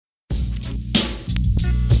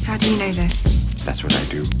How do you know this? That's what I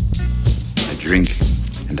do. I drink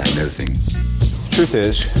and I know things. Truth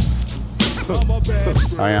is,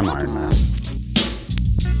 I am Iron Man.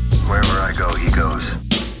 Wherever I go, he goes.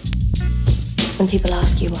 When people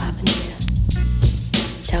ask you what happened here,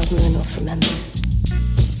 tell them the North remembers.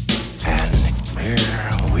 And here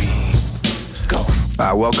we go.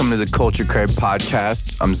 Welcome to the Culture Crave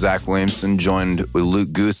Podcast. I'm Zach Williamson, joined with Luke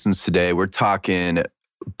Goosens today. We're talking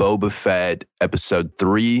Boba Fett Episode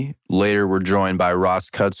 3. Later, we're joined by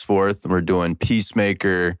Ross Cutsforth, and we're doing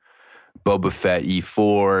Peacemaker, Boba Fett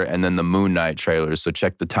E4, and then the Moon Knight trailer. So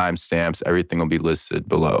check the timestamps. Everything will be listed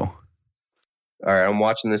below. All right, I'm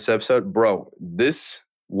watching this episode. Bro, this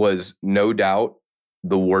was no doubt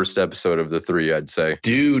the worst episode of the three, I'd say.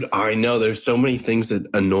 Dude, I know. There's so many things that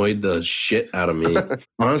annoyed the shit out of me.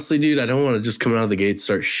 Honestly, dude, I don't want to just come out of the gate and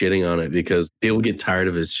start shitting on it because people get tired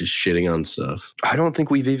of us just shitting on stuff. I don't think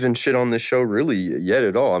we've even shit on this show really yet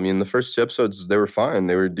at all. I mean, the first two episodes, they were fine.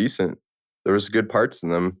 They were decent. There was good parts in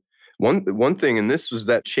them. One thing, and this was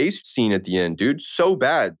that chase scene at the end, dude. So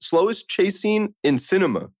bad. Slowest chase scene in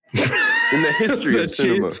cinema. In the history of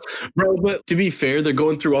cinema. Bro, but to be fair, they're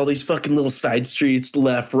going through all these fucking little side streets,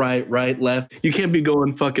 left, right, left. You can't be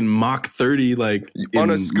going fucking Mach 30 like on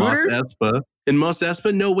in a scooter? Mos Espa. In Mos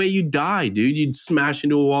Espa, no way you'd die, dude. You'd smash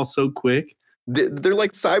into a wall so quick. They're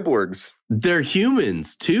like cyborgs. They're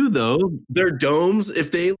humans too, though. They're domes.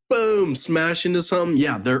 If they, boom, smash into something,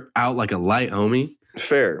 yeah, they're out like a light, homie.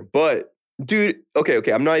 Fair. But, dude,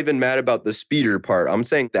 okay. I'm not even mad about the speeder part. I'm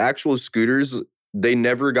saying the actual scooters, they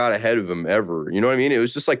never got ahead of him ever. You know what I mean? It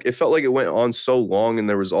was just like, it felt like it went on so long and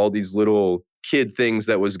there was all these little kid things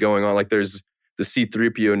that was going on. Like there's the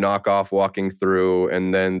C-3PO knockoff walking through,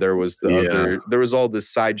 and then there was there was all this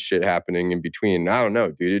side shit happening in between. I don't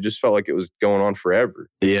know, dude. It just felt like it was going on forever.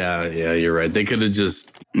 Yeah, you're right. They could have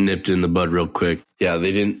just nipped in the bud real quick. Yeah,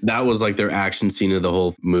 they didn't. That was like their action scene of the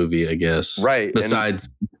whole movie, I guess. Right. Besides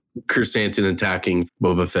Chrysanthemum attacking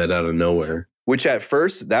Boba Fett out of nowhere. Which at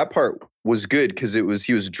first, that part was good because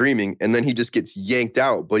he was dreaming, and then he just gets yanked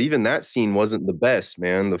out. But even that scene wasn't the best,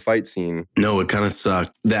 man. The fight scene. No, it kind of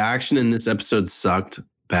sucked. The action in this episode sucked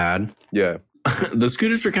bad. Yeah. The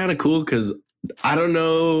scooters were kind of cool because I don't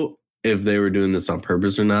know if they were doing this on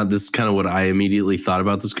purpose or not. This is kind of what I immediately thought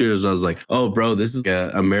about the scooters. I was like, oh, bro, this is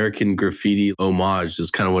an American Graffiti homage.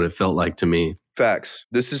 Is kind of what it felt like to me. Facts.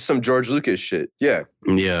 This is some George Lucas shit. Yeah.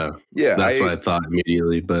 Yeah. That's what I thought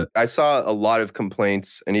immediately. But I saw a lot of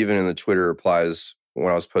complaints, and even in the Twitter replies when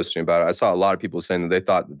I was posting about it, I saw a lot of people saying that they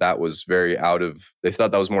thought that was very they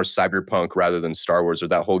thought that was more cyberpunk rather than Star Wars, or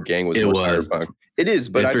that whole gang was more cyberpunk. It is,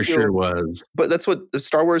 but it sure was. But that's what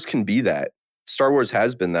Star Wars can be. That Star Wars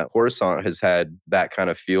has been that. Coruscant has had that kind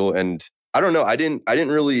of feel, and I don't know. I didn't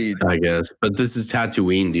really. I guess, but this is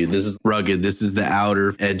Tatooine, dude. This is rugged. This is the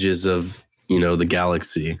outer edges of the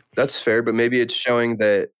galaxy. That's fair, but maybe it's showing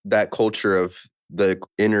that culture of the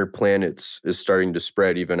inner planets is starting to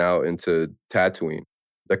spread even out into Tatooine.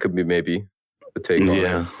 That could be maybe a take on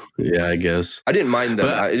it. Yeah, I guess. I didn't mind that.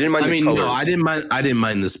 I didn't mind the colors. No, I didn't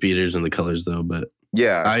mind the speeders and the colors though, but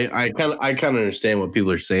yeah. I kind of understand what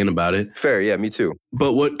people are saying about it. Fair, yeah, me too.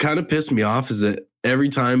 But what kind of pissed me off is that every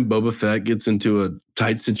time Boba Fett gets into a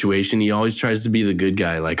tight situation, he always tries to be the good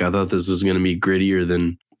guy. Like I thought this was going to be grittier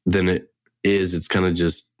than it is. It's kind of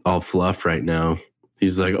just all fluff right now.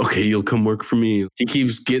 He's like, okay, you'll come work for me. He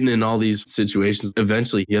keeps getting in all these situations.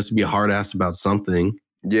 Eventually, he has to be a hard ass about something.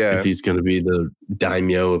 Yeah. If he's going to be the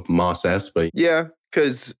daimyo of Mos Espa. Yeah,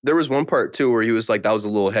 because there was one part too where he was like, that was a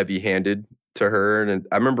little heavy handed to her. And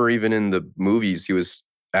I remember even in the movies, he was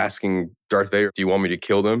asking Darth Vader, do you want me to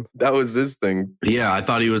kill them? That was his thing. Yeah, I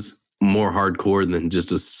thought he was more hardcore than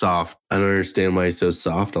just a soft. I don't understand why he's so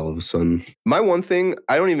soft all of a sudden. My one thing,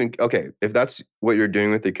 if that's what you're doing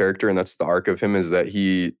with the character and that's the arc of him, is that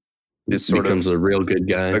he is becomes a real good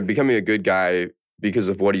guy. Like becoming a good guy because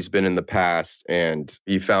of what he's been in the past, and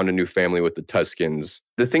he found a new family with the Tuskens.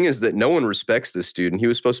 The thing is that no one respects this dude, and he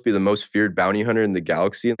was supposed to be the most feared bounty hunter in the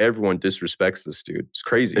galaxy. Everyone disrespects this dude. It's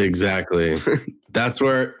crazy. Exactly.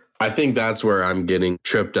 I think that's where I'm getting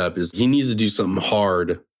tripped up, is he needs to do something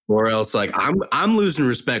hard. Or else, like, I'm losing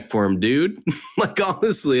respect for him, dude. Like,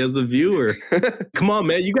 honestly, as a viewer, come on,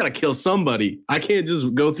 man, you got to kill somebody. I can't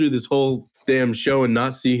just go through this whole damn show and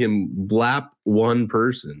not see him blap one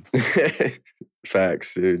person.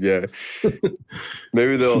 Facts, dude. Yeah.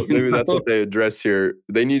 Maybe that's what they address here.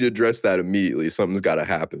 They need to address that immediately. Something's got to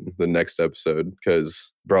happen the next episode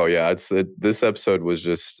because, bro, yeah, this episode was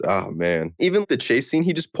just, oh man. Even the chase scene,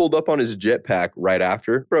 he just pulled up on his jetpack right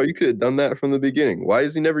after. Bro, you could have done that from the beginning. Why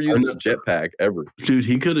has he never used his jetpack ever? Dude,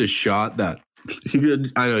 he could have shot that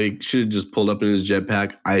I know he should have just pulled up in his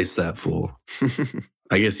jetpack, ice that fool.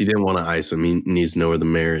 I guess he didn't want to ice him. He needs to know where the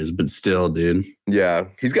mayor is, but still, dude. Yeah,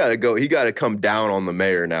 he's got to go. He got to come down on the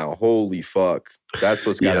mayor now. Holy fuck. That's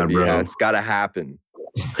what's got to be. bro. It's got to happen.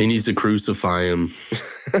 He needs to crucify him.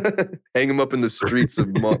 Hang him up in the streets of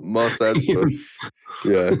Mos Espa.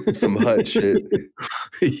 Yeah, some hut shit.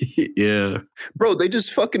 Yeah. Bro, they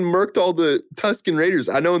just fucking murked all the Tusken Raiders.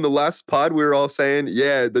 I know in the last pod we were all saying,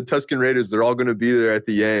 yeah, the Tusken Raiders, they're all going to be there at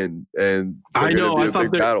the end. And I know. I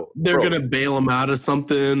thought they're Bro, going to bail him out of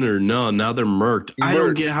something or no, now they're murked. I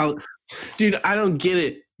don't get how, dude, I don't get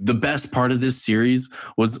it. The best part of this series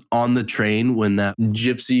was on the train when that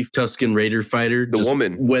gypsy Tusken Raider fighter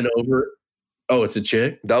woman went over. Oh, it's a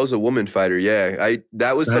chick? That was a woman fighter, yeah.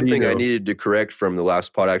 That was something I needed to correct from the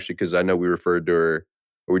last pod, actually, because I know we referred to her,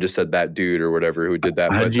 or we just said that dude or whatever who did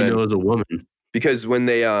that. How did you know it was a woman? Because when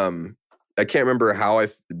they, I can't remember how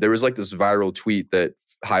there was like this viral tweet that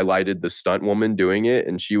highlighted the stunt woman doing it,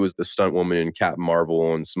 and she was the stunt woman in Captain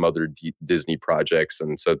Marvel and some other Disney projects,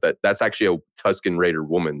 and so that's actually a Tusken Raider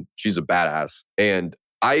woman. She's a badass, and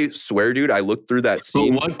I swear, dude, I looked through that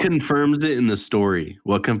scene. But what confirms it in the story?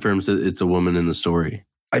 What confirms that it's a woman in the story?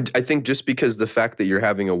 I think just because the fact that you're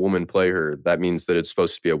having a woman play her, that means that it's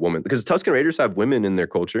supposed to be a woman. Because Tusken Raiders have women in their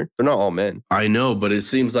culture. They're not all men. I know, but it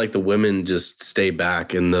seems like the women just stay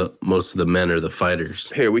back and most of the men are the fighters.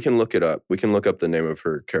 Here, we can look it up. We can look up the name of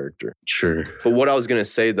her character. Sure. But what I was going to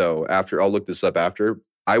say, though, I'll look this up after.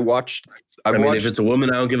 If it's a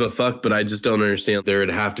woman, I don't give a fuck, but I just don't understand. There would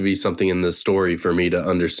have to be something in the story for me to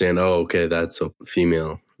understand, oh, okay, that's a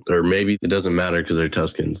female. Or maybe it doesn't matter because they're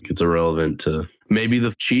Tuskens. It's irrelevant to... Maybe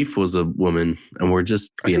the chief was a woman and we're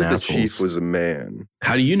just being assholes. The chief was a man.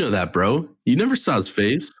 How do you know that, bro? You never saw his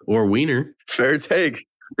face or wiener. Fair take.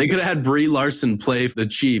 They could have had Brie Larson play the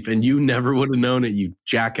chief and you never would have known it, you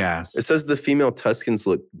jackass. It says the female Tuskens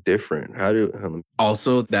look different.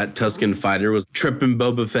 Also, that Tusken fighter was tripping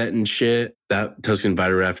Boba Fett and shit. That Tusken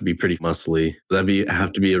fighter would have to be pretty muscly.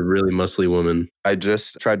 Have to be a really muscly woman. I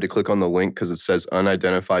just tried to click on the link because it says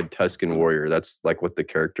unidentified Tusken warrior. That's like what the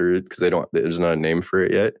character is, because there's not a name for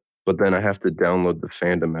it yet. But then I have to download the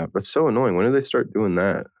fandom app. That's so annoying. When do they start doing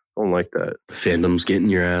that? I don't like that. Fandom's getting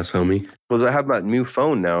your ass, homie. Well, I have my new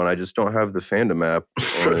phone now, and I just don't have the fandom app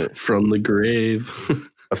on it. From the grave.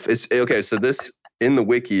 Okay, so this, in the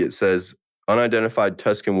wiki, it says unidentified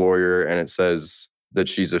Tusken warrior, and it says that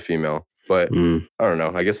she's a female. But I don't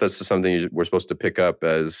know. I guess that's just something we're supposed to pick up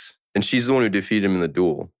as... And she's the one who defeated him in the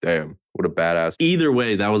duel. Damn, what a badass. Either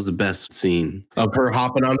way, that was the best scene. Of her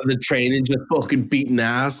hopping onto the train and just fucking beating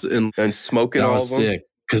ass. And smoking all of them. That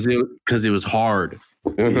was sick. Because it was hard.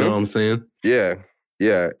 Mm-hmm. You know what I'm saying?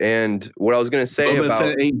 Yeah. And what I was going to say Boba about...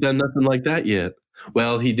 Fett ain't done nothing like that yet.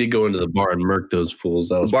 Well, he did go into the bar and murk those fools.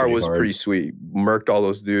 That was the bar was pretty sweet. Murked all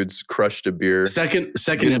those dudes, crushed a beer. Second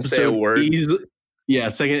episode. Say a word.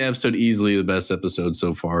 Second episode, easily the best episode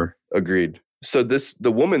so far. Agreed. So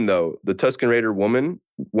the woman, though, the Tusken Raider woman,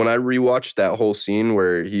 when I rewatched that whole scene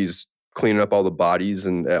where he's cleaning up all the bodies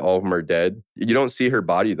and all of them are dead, you don't see her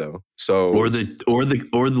body though. So or the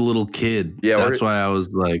little kid. Yeah, that's why I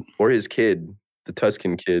was like, or his kid, the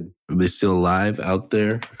Tusken kid. Are they still alive out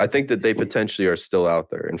there? I think that they potentially are still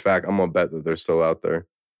out there. In fact, I'm gonna bet that they're still out there.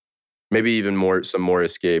 Maybe even some more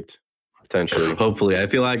escaped. Potentially. Hopefully. I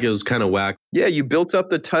feel like it was kind of whack. Yeah, you built up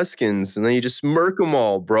the Tuskens and then you just murk them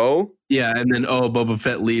all, bro. Yeah, and then, Boba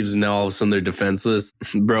Fett leaves and now all of a sudden they're defenseless.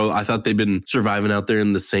 Bro, I thought they'd been surviving out there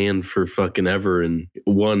in the sand for fucking ever. And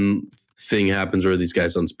one thing happens where these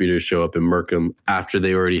guys on speeders show up and murk them after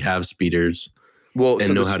they already have speeders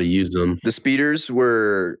and know how to use them. The speeders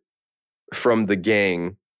were from the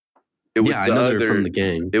gang. I know they're from the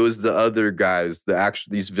gang. It was the other guys,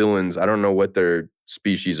 these villains. I don't know what their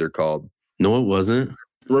species are called. No, it wasn't.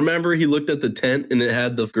 Remember, he looked at the tent and it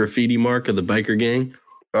had the graffiti mark of the biker gang?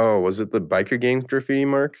 Oh, was it the biker gang graffiti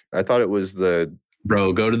mark? I thought it was the...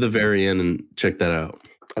 Bro, go to the very end and check that out.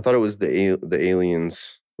 I thought it was the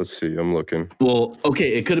aliens. Let's see, I'm looking. Well,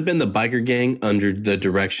 okay, it could have been the biker gang under the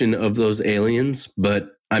direction of those aliens,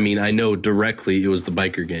 but I mean, I know directly it was the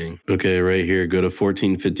biker gang. Okay, right here, go to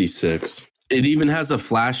 1456. It even has a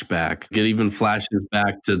flashback. It even flashes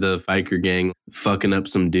back to the biker gang fucking up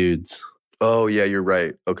some dudes. Oh, yeah, you're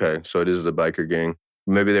right. Okay, so it is the biker gang.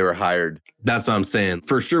 Maybe they were hired. That's what I'm saying.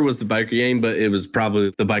 For sure was the biker gang, but it was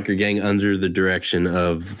probably the biker gang under the direction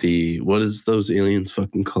of what is those aliens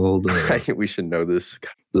fucking called? We should know this.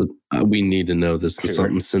 We need to know this. The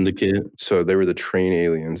something syndicate. So they were the train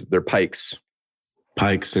aliens. They're Pikes.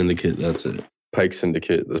 Pike Syndicate, that's it. Pike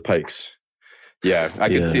Syndicate, the Pikes. Yeah, I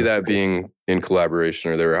could Yeah. see that being in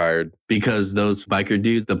collaboration or they were hired. Because those biker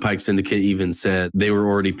dudes, the Pike Syndicate even said they were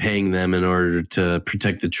already paying them in order to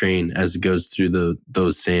protect the train as it goes through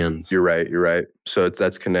those sands. You're right. So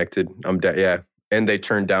that's connected. Yeah. And they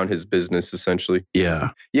turned down his business essentially. Yeah.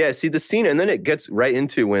 Yeah, see the scene, and then it gets right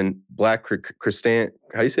into when Black Chrysanthemum,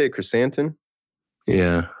 how do you say it, Chrysanthemum?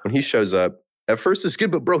 Yeah. When he shows up. At first it's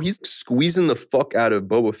good, but bro, he's squeezing the fuck out of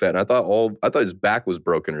Boba Fett. And I thought his back was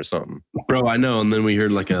broken or something. Bro, I know. And then we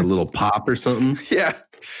heard like a little pop or something. Yeah.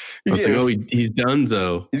 I was like, oh, he's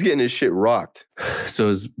donezo. He's getting his shit rocked. So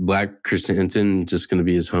is Black Chrysanthemum just going to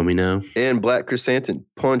be his homie now? And Black Chrysanthemum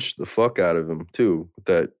punched the fuck out of him too. With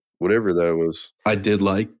that, whatever that was. I did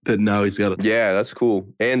like that now he's got a... Yeah, that's cool.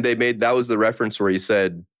 And that was the reference where he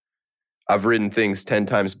said, I've written things 10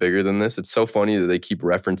 times bigger than this. It's so funny that they keep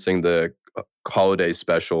referencing the holiday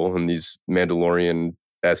special in these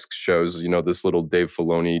Mandalorian-esque shows, this little Dave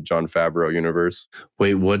Filoni, Jon Favreau universe.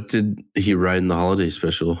 Wait, what did he write in the holiday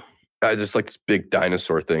special? Just like this big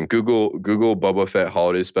dinosaur thing. Google Boba Fett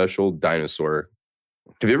holiday special, dinosaur.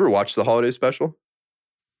 Have you ever watched the holiday special?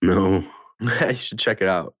 No. You should check it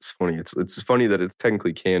out. It's funny. It's funny that it's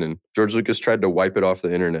technically canon. George Lucas tried to wipe it off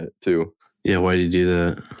the internet too. Yeah, why did you do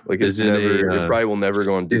that? Like it probably will never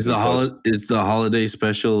go on Disney. Is the holiday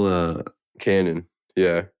special canon?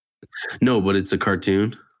 Yeah. No, but it's a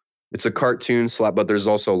cartoon. It's a cartoon slap, but there's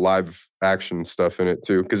also live action stuff in it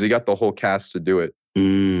too, because he got the whole cast to do it.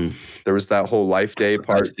 There was that whole Life Day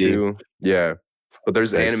part too. Yeah, but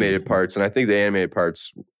there's animated parts, and I think the animated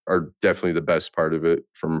parts are definitely the best part of it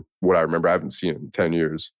from what I remember. I haven't seen it in 10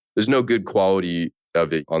 years. There's no good quality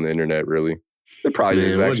of it on the internet, really. There probably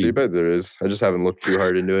is, actually. I bet there is. I just haven't looked too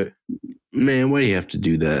hard into it. Man, why do you have to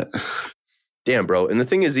do that? Damn, bro. And the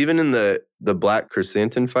thing is, even in the Black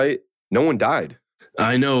Chrysanthemum fight, no one died.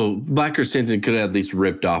 I know. Black Chrysanthemum could have at least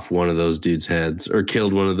ripped off one of those dudes' heads or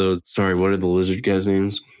killed one of those. Sorry, what are the lizard guys'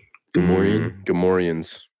 names? Gamorrean?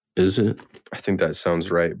 Gamorreans. Is it? I think that sounds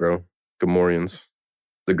right, bro. Gamorreans.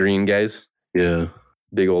 The green guys. Yeah.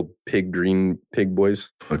 Big old green pig boys.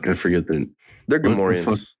 Fuck, I forget their... They're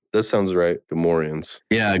Gamorreans. That sounds right. Gamorreans.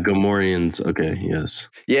 Yeah, Gamorreans. Okay, yes.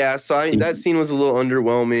 Yeah, so that scene was a little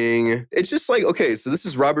underwhelming. It's just like, okay, so this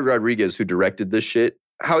is Robert Rodriguez who directed this shit.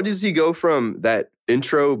 How does he go from that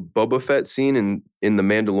intro Boba Fett scene in the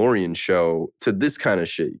Mandalorian show to this kind of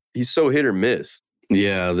shit? He's so hit or miss.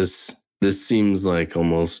 Yeah, this seems like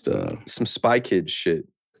almost some Spy Kids shit.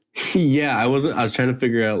 Yeah, I was trying to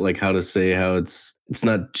figure out like how to say how it's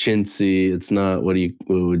not chintzy, it's not what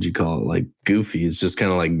would you call it, like goofy. It's just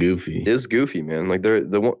kind of like goofy. It is goofy, man. Like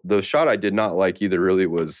the shot I did not like either really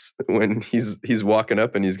was when he's walking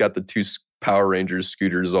up and he's got the two Power Rangers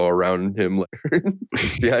scooters all around him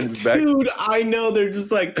behind his back. Dude, I know, they're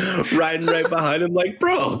just like riding right behind him. Like,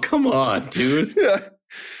 bro, come on, dude. Yeah,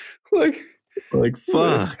 like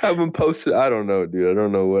fuck. Have him posted. I don't know, dude. I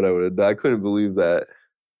don't know what I would have done. I couldn't believe that.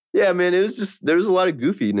 Yeah, man, it was just, there was a lot of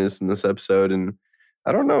goofiness in this episode, and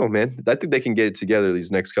I don't know, man. I think they can get it together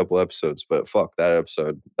these next couple episodes, but fuck that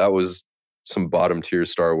episode. That was some bottom tier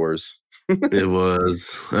Star Wars. It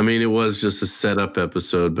was. I mean, it was just a setup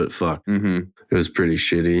episode, but fuck. It was pretty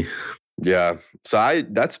shitty. Yeah. So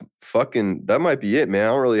that might be it, man. I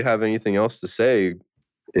don't really have anything else to say.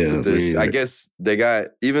 Yeah. I guess they got,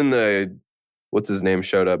 even what's his name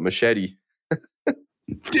showed up, Machete.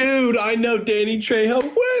 Dude, I know Danny Trejo.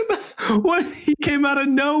 What? He came out of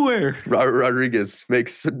nowhere. Robert Rodriguez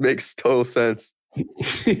makes total sense.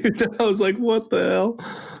 Dude, I was like, what the hell?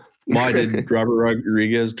 Why did Robert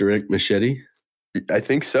Rodriguez direct Machete? I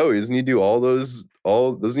think so. Doesn't he do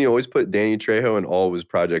doesn't he always put Danny Trejo in all of his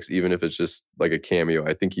projects, even if it's just like a cameo?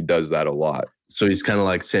 I think he does that a lot. So he's kind of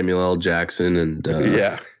like Samuel L. Jackson and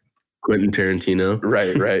Quentin Tarantino.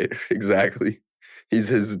 Right. Exactly. He's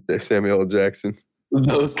his Samuel L. Jackson.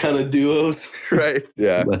 Those kind of duos. Right.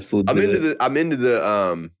 Yeah. That's legit. I'm into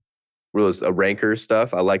the a ranker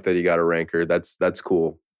stuff. I like that he got a ranker. That's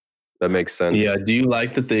cool. That makes sense. Yeah. Do you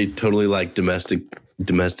like that they totally like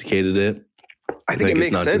domesticated it? I think it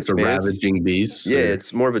makes sense. It's not just a ravaging beast. Yeah,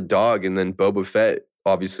 it's more of a dog, and then Boba Fett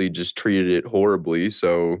obviously just treated it horribly.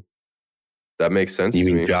 So that makes sense to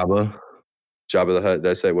me. You mean Jabba? Jabba the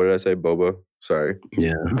Hutt. What did I say? Boba. Sorry.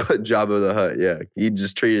 Yeah. But Jabba the Hutt. Yeah, he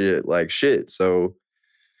just treated it like shit. So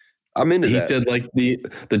I'm into that. He said like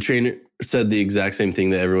the trainer said the exact same thing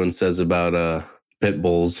that everyone says about pit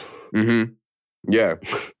bulls. Mm-hmm. Yeah.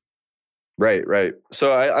 Right.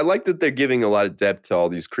 So I like that they're giving a lot of depth to all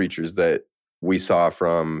these creatures that we saw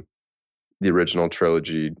from the original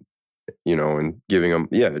trilogy, and giving them,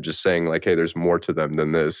 just saying like, hey, there's more to them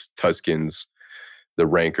than this. Tuskens, the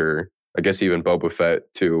Rancor, I guess even Boba Fett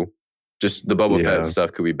too. Just the Boba Yeah. Fett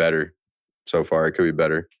stuff could be better. So far, it could be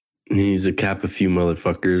better. He's a cap a few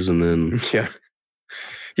motherfuckers, and then Yeah.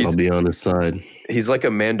 I'll be on his side. He's like a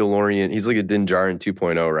Mandalorian. He's like a Din Djarin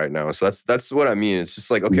 2.0 right now. So that's what I mean. It's just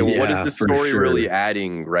like, okay, well, what is Yeah, this for story sure. really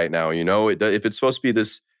adding right now? You know, if it's supposed to be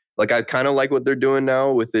this, like, I kind of like what they're doing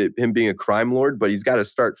now with him being a crime lord, but he's got to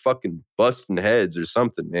start fucking busting heads or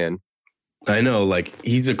something, man. I know, like,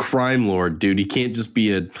 he's a crime lord, dude. He can't just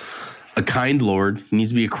be a kind lord. He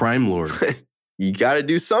needs to be a crime lord. You got to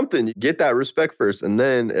do something. Get that respect first, and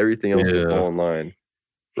then everything else will Yeah. fall in line.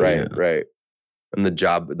 Right, Yeah. right. And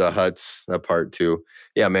the huts, that part too.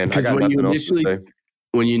 Yeah, man, I Because got when you nothing else to say.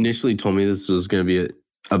 when you initially told me this was going to be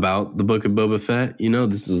about the Book of Boba Fett, you know,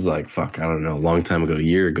 this was like, I don't know, a long time ago, a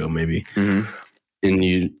year ago maybe. Mhm. And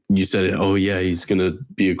you said, oh yeah, he's going to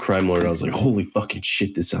be a crime lord. I was like, holy fucking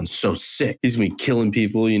shit, this sounds so sick. He's going to be killing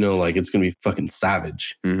people, you know, like it's going to be fucking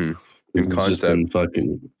savage. Mhm. This In has just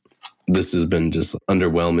been this has been just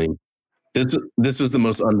underwhelming. This was the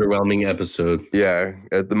most underwhelming episode. Yeah,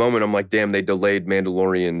 at the moment, I'm like, damn, they delayed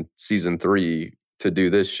Mandalorian season 3 to do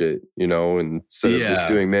this shit, you know, and instead of just Yeah.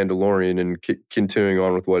 doing Mandalorian and continuing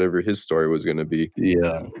on with whatever his story was going to be.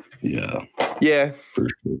 Yeah, Yeah, for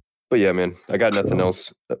sure. but yeah, man, I got nothing So-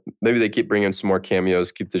 else. Maybe they keep bringing some more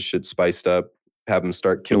cameos, keep this shit spiced up, have them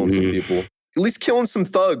start killing some Mhm. people. At least killing some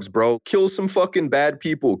thugs, bro. Kill some fucking bad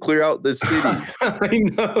people. Clear out this city. I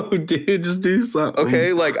know, dude. Just do something.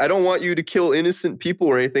 Okay, like I don't want you to kill innocent people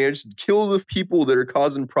or anything. I just kill the people that are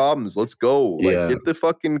causing problems. Let's go. Like Yeah. get the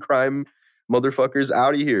fucking crime motherfuckers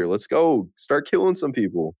out of here. Let's go. Start killing some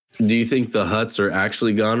people. Do you think the huts are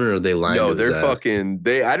actually gone, or are they lying? No, to his they're ass? fucking.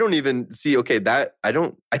 I don't even see. Okay, I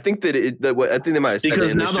think that I think they might have said it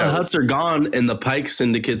Because in now the show. huts are gone and the Pike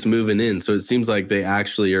syndicate's moving in, so it seems like they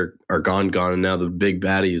actually are gone, and now the big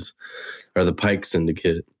baddies are the Pike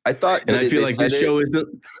syndicate. I thought, And that I feel they like this said it- show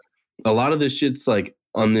isn't. A lot of this shit's like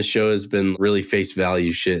on this show has been really face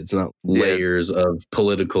value shit. It's not Yeah. layers of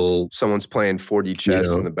political. someone's playing 4D chess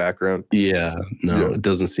know. in the background. Yeah, no, Yeah. it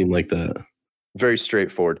doesn't seem like that. Very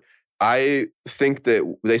straightforward. I think that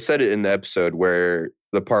they said it in the episode where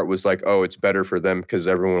the part was like, oh, it's better for them because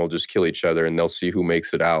everyone will just kill each other and they'll see who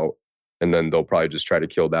makes it out. And then they'll probably just try to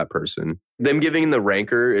kill that person. Them giving the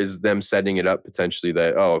rancor is them setting it up potentially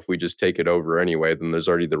that, oh, if we just take it over anyway, then there's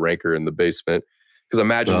already the rancor in the basement. Because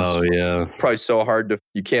imagine Oh it's yeah, probably so hard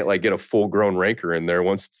you can't like get a full grown rancor in there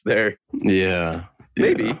once it's there. yeah.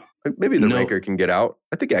 Maybe. Yeah. Maybe the No. rancor can get out.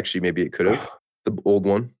 I think actually maybe it could have. The old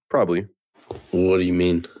one, probably. What do you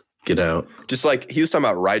mean? Get out? Just like he was talking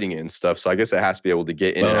about riding it and stuff. So I guess it has to be able to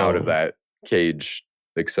get in and out of Oh. that cage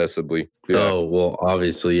accessibly. Oh well,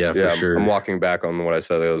 obviously, yeah, for yeah, sure. I'm walking back on what I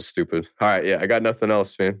said. That was stupid. All right, yeah, I got nothing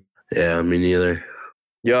else, man. Yeah, me neither.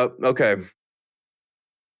 Yep. Okay.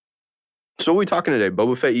 So what are we talking today?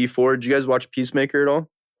 Boba Fett E4. Did you guys watch Peacemaker at all?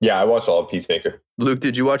 Yeah, I watched all of Peacemaker. Luke,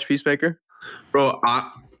 did you watch Peacemaker? Bro, I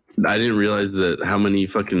didn't realize that how many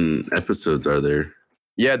fucking episodes are there.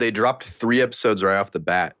 Yeah, they dropped 3 episodes right off the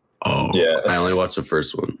bat. Oh, Yeah. I only watched the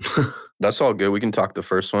first one. That's all good. We can talk the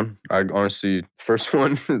first one. I honestly, first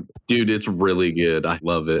one, Dude, it's really good. I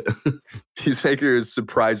love it. Peacemaker is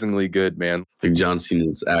surprisingly good, man. Like John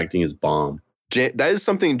Cena's acting is bomb. That is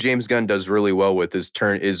something James Gunn does really well with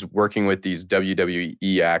is working with these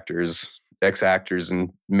WWE actors, ex-actors, and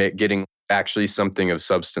getting actually something of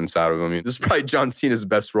substance out of them. I mean, this is probably John Cena's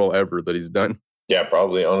best role ever that he's done. Yeah,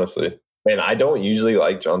 probably, honestly. And I don't usually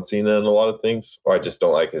like John Cena in a lot of things, or I just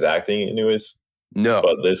don't like his acting anyways. No,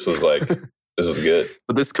 But this was like, this was good.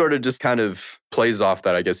 but this sort of just kind of plays off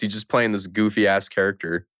that, I guess. He's just playing this goofy ass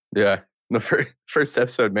character. Yeah. The first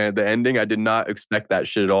episode, man, the ending, I did not expect that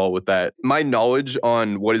shit at all with that. My knowledge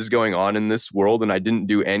on what is going on in this world, and I didn't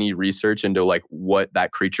do any research into like what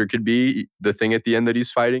that creature could be, the thing at the end that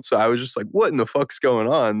he's fighting. So I was just like, what in the fuck's going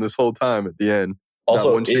on this whole time at the end? That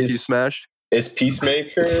Also, one chick he smashed? is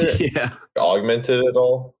Peacemaker Yeah. augmented at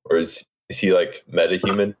all? Or is he like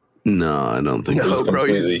metahuman? No, I don't think No, so. Just bro,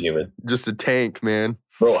 completely he's- human. Just a tank, man.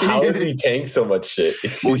 Bro, how does he tank so much shit?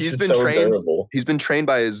 Well, he's just been so trained- durable. He's been trained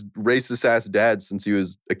by his racist ass dad since he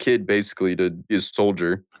was a kid, basically, to be a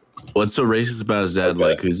soldier. What's so racist about his dad? Okay.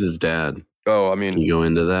 Like, who's his dad? Oh, I Can mean, you go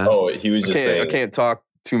into that? Oh, he was I just saying. can't talk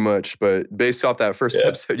too much, but based off that first Yeah.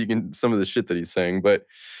 episode, you can some of the shit that he's saying. But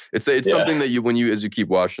it's Yeah. something that as you keep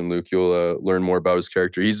watching, Luke, you'll learn more about his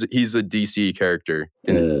character. He's a DC character.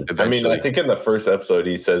 I Eventually, mean, I think in the first episode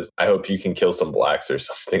he says, "I hope you can kill some blacks" or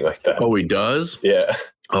something like that. Oh, he does? Yeah,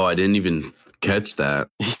 Oh, I didn't even catch that.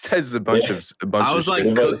 He says a bunch Yeah. of I was shit. like,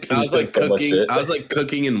 He I was like says so much cooking. shit. I was like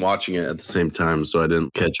cooking and watching it at the same time, so I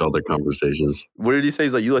didn't catch all their conversations. What did he say?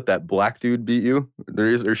 He's like, you let that black dude beat you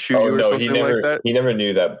or shoot you or something like that? he never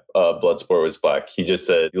knew that Bloodsport was black. He just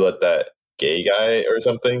said, you let that gay guy or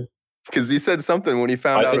something. Because he said something when he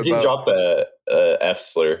found I out think he about. dropped the F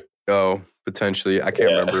slur. Oh, potentially. I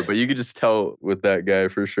can't remember, but you could just tell with that guy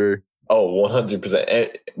for sure. Oh,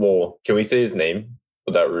 100%. Well, can we say his name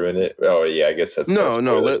without ruining it? Oh, yeah, I guess that's No.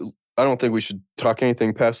 spoilers. I don't think we should talk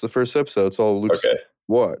anything past the first episode. It's all Luke's Okay.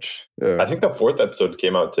 watch. Yeah. I think the 4th episode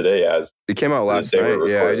came out today as It came out last they were night.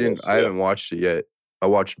 Yeah, recording this, I yeah. haven't watched it yet. I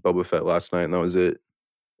watched Boba Fett last night and that was it.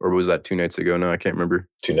 Or was that 2 nights ago? No, I can't remember.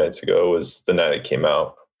 2 nights ago was the night it came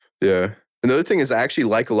out. Yeah. And the other thing is I actually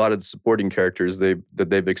like a lot of the supporting characters that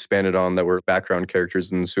they've expanded on that were background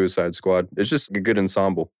characters in the Suicide Squad. It's just a good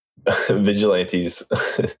ensemble. Vigilante's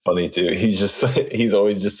funny too. He's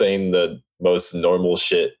always just saying the most normal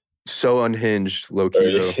shit. So unhinged, low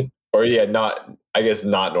key though. Or yeah, I guess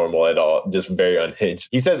not normal at all. Just very unhinged.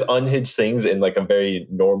 He says unhinged things in like a very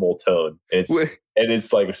normal tone. And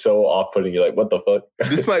it's like so off-putting. You're like, what the fuck?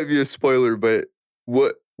 This might be a spoiler, but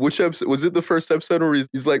which episode was it? The first episode where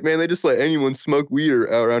he's like, man, they just let anyone smoke weed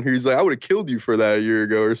around here. He's like, I would have killed you for that a year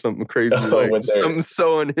ago or something crazy. Like something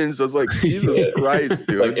so unhinged. I was like, Jesus Christ,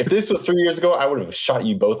 dude. Like if this was 3 years ago, I would have shot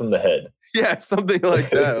you both in the head. Yeah, something like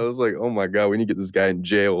that. I was like, oh my God, we need to get this guy in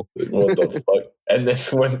jail. What the fuck? And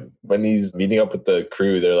then when he's meeting up with the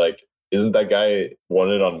crew, they're like, isn't that guy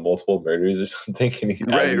wanted on multiple murders or something? And he's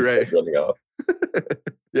Right. running off.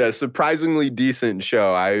 Yeah, surprisingly decent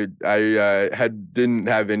show. I didn't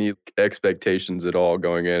have any expectations at all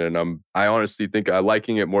going in, and I honestly think I'm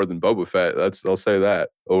liking it more than Boba Fett. I'll say that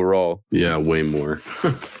overall. Yeah, way more.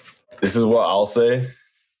 This is what I'll say.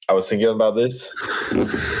 I was thinking about this.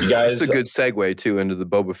 You guys, This is a good segue too into the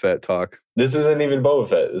Boba Fett talk. this isn't even Boba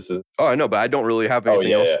Fett. This is Oh, I know, but I don't really have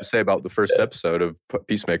anything else yeah. to say about the first episode of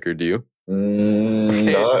Peacemaker. Do you? not too Kind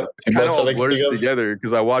much of that all I can blurs think of. together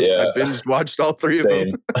because I binge watched all three of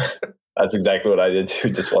them. Same. That's exactly what I did too.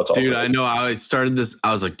 Just watch all Dude, of I it. know. I started this.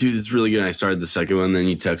 I was like, dude, this is really good. And I started the second one. Then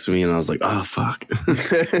you texted me, and I was like, oh fuck,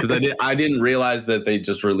 because I didn't realize that they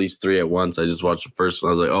just released 3 at once. I just watched the first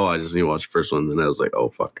one. I was like, oh, I just need to watch the first one. Then I was like, oh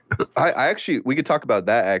fuck. I actually, we could talk about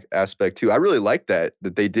that aspect too. I really like that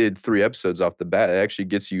they did 3 episodes off the bat. It actually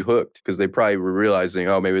gets you hooked because they probably were realizing,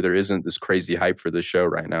 oh, maybe there isn't this crazy hype for this show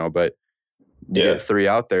right now. But you Yeah. get 3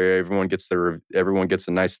 out there, everyone gets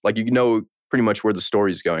a nice, like, you know, pretty much where the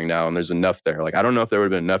story's going now, and there's enough there. Like, I don't know if there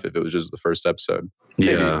would have been enough if it was just the first episode.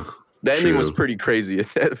 Maybe. Yeah, The ending was true. pretty crazy at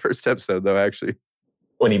the first episode, though. Actually,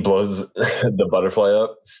 When he blows the butterfly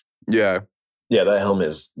up. yeah. Yeah, that helmet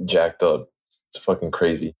is jacked up. It's fucking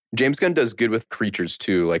crazy. James Gunn does good with creatures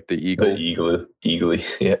too, like the eagle. The eagly.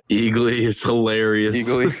 Yeah. Eagly is hilarious.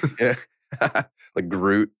 Eagly, yeah. Like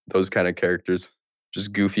Groot, those kind of characters.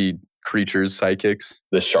 Just goofy creatures, sidekicks.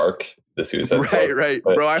 The shark. The Suicide Squad. Right.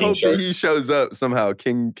 But Bro, I King hope Shark, that he shows up somehow.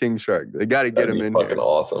 King Shark. They got to get that'd him be in fucking here.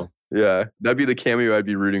 awesome. Yeah, that'd be the cameo I'd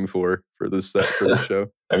be rooting for this show.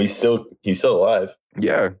 I mean, he's still alive.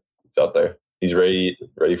 Yeah. He's out there. He's ready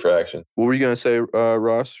for action. What were you gonna say,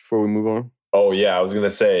 Ross? Before we move on? Oh yeah, I was gonna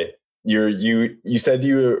say you said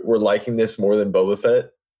you were liking this more than Boba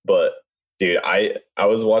Fett, but dude, I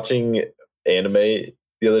was watching anime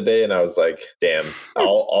the other day and I was like, damn,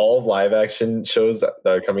 all live action shows that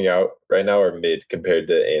are coming out right now are mid compared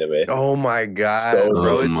to anime. Oh my god, So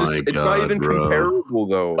bro! good. It's Oh my it's not God, even bro. comparable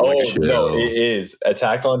though. Oh Like, no, chill. it is.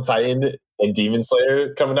 Attack on Titan and Demon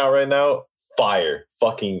Slayer coming out right now. Fire,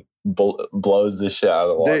 fucking blows this shit out of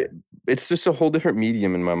the water. it's just a whole different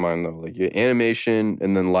medium in my mind though. Like animation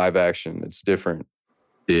and then live action, it's different.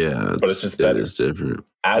 Yeah, But it's just better. It is different.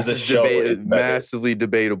 As a This is show, it's it's better. massively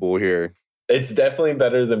debatable here. It's definitely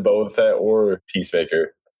better than Boba Fett or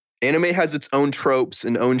Peacemaker. Anime has its own tropes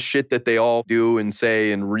and own shit that they all do and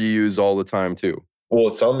say and reuse all the time too. Well,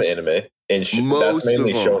 some anime and Most that's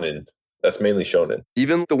mainly of 'em. shonen. That's mainly shonen.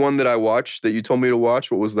 Even the one that I watched that you told me to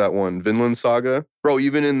watch, what was that one? Vinland Saga? Bro,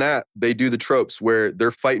 even in that, they do the tropes where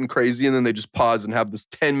they're fighting crazy and then they just pause and have this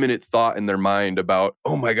 10-minute thought in their mind about,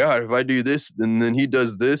 oh my God, if I do this, and then he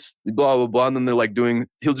does this, blah, blah, blah. And then they're like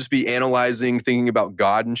he'll just be analyzing, thinking about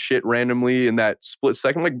God and shit randomly in that split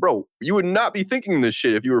second. Like, bro, you would not be thinking this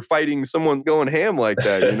shit if you were fighting someone going ham like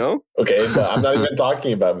that, you know? Okay, but I'm not even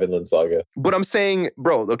talking about Vinland Saga. But I'm saying,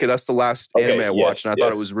 bro, okay, that's the last Okay, anime I watched, yes, and I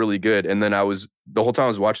thought it yes. was really good. And then the whole time I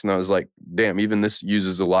was watching that, I was like, damn, even this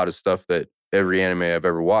uses a lot of stuff that every anime I've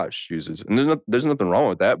ever watched uses. And there's nothing wrong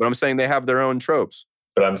with that, but I'm saying they have their own tropes.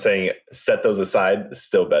 But I'm saying set those aside,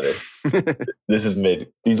 still better. This is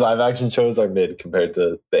mid. These live action shows are mid compared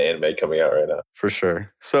to the anime coming out right now. For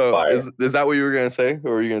sure. So Fire. is that what you were gonna say,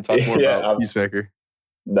 or were you gonna talk more Yeah, about Peacemaker?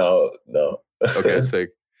 No. Okay, sick.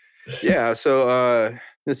 Yeah. So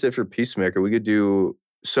that's it for Peacemaker. We could do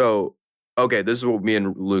so. Okay, this is what me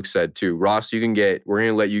and Luke said too. Ross, we're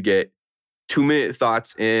gonna let you get 2-minute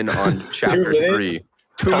thoughts in on chapter 3.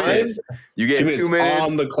 2 minutes. You get 2 minutes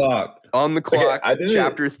on the clock. on the clock. I didn't-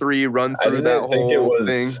 chapter 3. Run I through didn't that think it whole was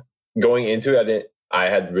thing. going into it. I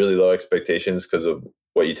had really low expectations because of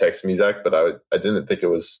what you texted me, Zach. But I didn't think it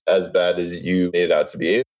was as bad as you made it out to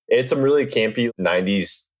be. It's some really campy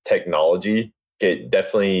 90s technology. Okay,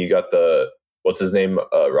 definitely you got the what's his name?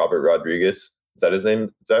 Robert Rodriguez. Is that his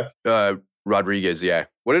name, Zach? Rodriguez. Yeah.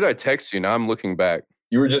 What did I text you? Now I'm looking back.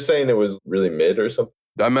 You were just saying it was really mid or something.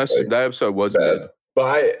 That episode was Bad. bad.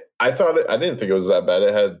 But I thought I didn't think it was that bad.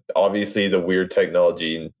 It had obviously the weird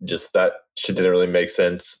technology and just that shit didn't really make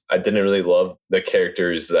sense. I didn't really love the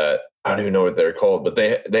characters that I don't even know what they're called, but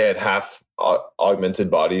they had half augmented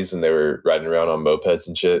bodies and they were riding around on mopeds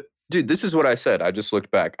and shit. Dude, this is what I said. I just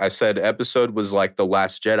looked back. I said episode was like The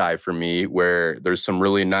Last Jedi for me, where there's some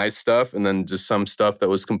really nice stuff and then just some stuff that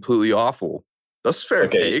was completely awful. That's a fair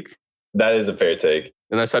Okay. take. That is a fair take.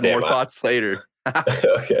 And I said Damn, more thoughts later.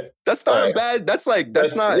 Okay. That's not Alright. bad. That's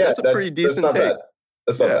a pretty decent not take. bad.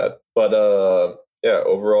 That's not Yeah. bad. But yeah,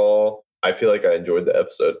 overall, I feel like I enjoyed the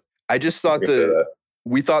episode. I just thought We can say that.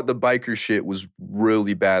 we thought the biker shit was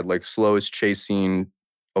really bad, like slowest chase scene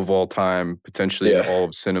of all time, potentially in Yeah. all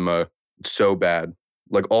of cinema. So bad.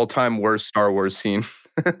 Like all-time worst Star Wars scene.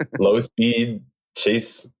 Low speed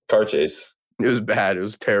car chase. It was bad. It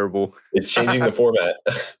was terrible. It's changing the format.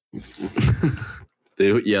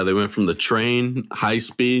 They went from the train high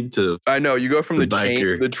speed to I know. You go from The the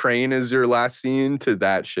biker. train as your last scene to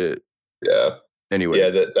that shit. Yeah. Anyway, Yeah,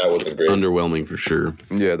 that wasn't great. underwhelming for sure.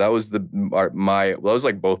 yeah, that was that was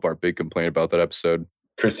like both our big complaint about that episode.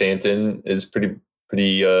 Chrysanthemum is pretty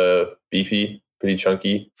beefy, pretty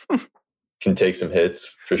chunky. Can take some hits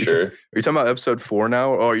for sure. Are you talking about episode 4 now?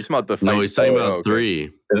 Or are you talking about the fight? No, he's talking about okay.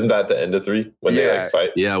 3. Isn't that the end of 3 when they Yeah. like fight?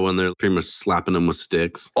 Yeah, when they're pretty much slapping him with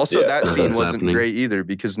sticks. Also, Yeah. that scene That's wasn't happening. great either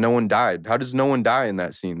because no one died. How does no one die in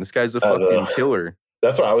that scene? This guy's a I don't fucking know. killer.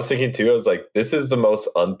 That's what I was thinking too. I was like, this is the most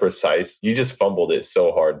unprecise. You just fumbled it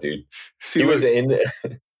so hard, dude. See, He was look, in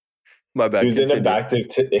my bad. he was in a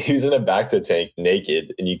continue. he was in a Bacta tank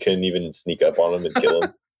naked, and you couldn't even sneak up on him and kill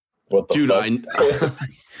him. What the Dude, fuck?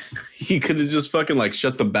 he could have just fucking like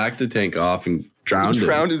shut the Bacta tank off and drowned him.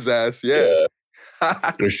 Drowned his ass. Yeah.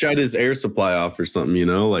 Or shut his air supply off or something,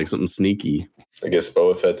 like something sneaky. I guess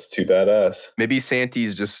Boba Fett's too badass, Maybe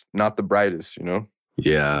Santi's just not the brightest,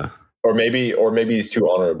 Yeah. or maybe he's too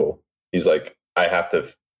honorable. He's like, I have to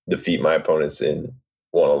defeat my opponents in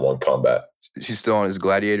one-on-one combat. She's still on his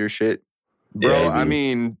gladiator shit. Bro, Yeah, I dude.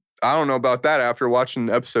 mean, I don't know about that after watching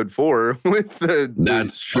episode 4 with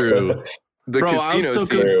That's true. the Bro, I was casino so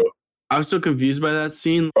scene. True. I was so confused by that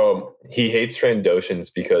scene. He hates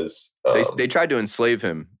Trandoshans because They tried to enslave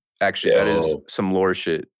him. Actually, Yeah. that is some lore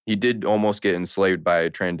shit. He did almost get enslaved by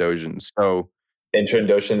Trandoshans. So and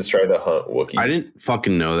Trandoshans try to hunt Wookiees. I didn't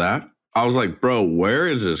fucking know that. I was like, bro, where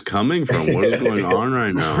is this coming from? What is going on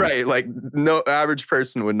right now? right, like no average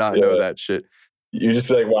person would not know Yeah. that shit. You just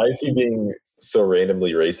be like, why is he being so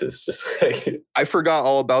randomly racist? Just like, I forgot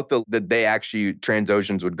all about that they actually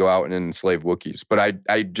Trandoshans would go out and enslave Wookiees. But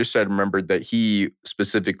I just had remembered that he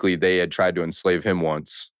specifically they had tried to enslave him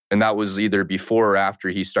once. And that was either before or after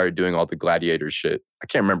he started doing all the gladiator shit. I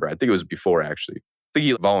can't remember. I think it was before actually. I think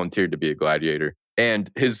he volunteered to be a gladiator.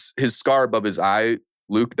 And his scar above his eye,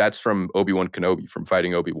 Luke, that's from Obi-Wan Kenobi, from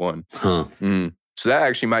fighting Obi-Wan. Huh. So that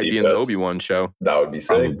actually might be in the That's- Obi-Wan show. that would be sick.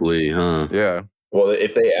 Probably, huh? Yeah, Well,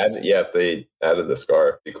 if they added the scar,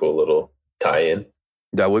 it'd be a cool little tie-in.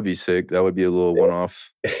 that would be sick. That would be a little Yeah.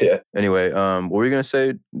 one-off. Yeah. Anyway, what were you gonna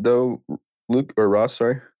say though, Luke or Ross?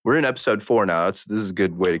 Sorry, we're in episode 4 now. This is a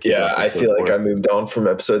good way to keep. Yeah, up I episode feel like 4. I moved on from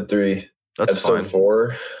episode 3. That's Episode fine.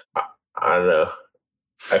 4, I don't know.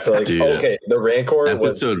 I feel like, Dude, okay, the Rancor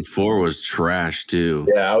Episode 4 was trash too.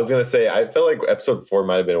 Yeah, I was going to say, I feel like episode 4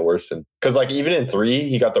 might have been worse than, because like even in 3,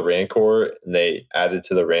 he got the Rancor and they added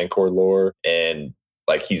to the Rancor lore and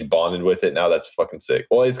like he's bonded with it now. That's fucking sick.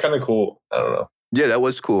 Well, it's kind of cool. I don't know. Yeah, that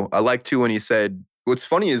was cool. I like too when he said. What's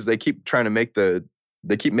funny is they keep trying to make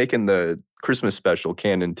they keep making the Christmas special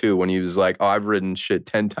canon too. When he was like, "Oh, I've ridden shit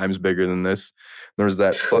 10 times bigger than this." There was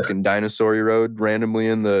that fucking dinosaur he rode randomly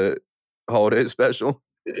in the holiday special.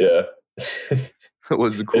 Yeah. It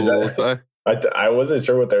was a cool Is that- little time. I wasn't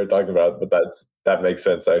sure what they were talking about, but that makes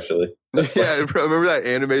sense actually. Yeah, bro, remember that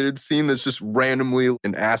animated scene that's just randomly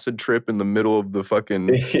an acid trip in the middle of the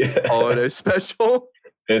fucking Yeah. holiday special?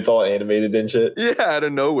 It's all animated and shit. Yeah, out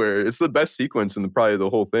of nowhere. It's the best sequence in probably the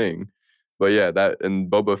whole thing. But yeah, that and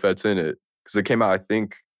Boba Fett's in it because it came out. I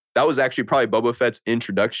think that was actually probably Boba Fett's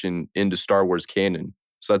introduction into Star Wars canon.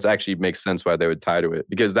 So that's actually makes sense why they would tie to it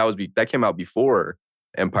because that came out before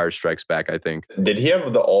Empire Strikes Back. I think. Did he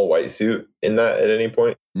have the all white suit in that at any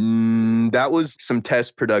point? That was some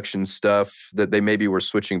test production stuff that they maybe were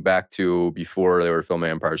switching back to before they were filming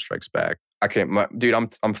Empire Strikes Back. I can't, dude.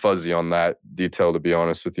 I'm fuzzy on that detail to be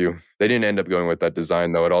honest with you. They didn't end up going with that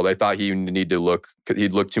design though at all. They thought he'd look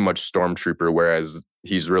too much stormtrooper, whereas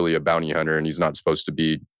he's really a bounty hunter and he's not supposed to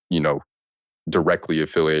be, directly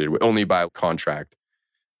affiliated with, only by contract.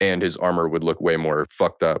 And his armor would look way more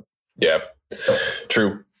fucked up. Yeah,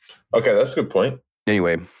 true. Okay, that's a good point.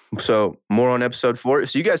 Anyway, so more on episode 4.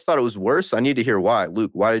 So you guys thought it was worse? I need to hear why.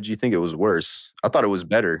 Luke, why did you think it was worse? I thought it was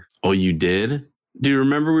better. Oh, you did? Dude,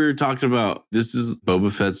 remember we were talking about, this is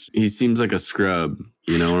Boba Fett's, he seems like a scrub.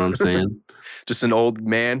 You know what I'm saying? Just an old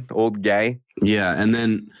man, old guy. Yeah, and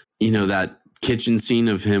then, that kitchen scene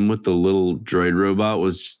of him with the little droid robot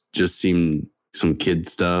just seemed some kid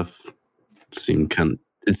stuff.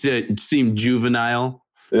 It seemed juvenile.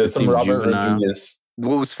 Yeah, It some seemed Robert juvenile. Rodriguez.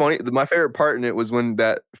 What was funny, my favorite part in it was when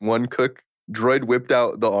that one cook droid whipped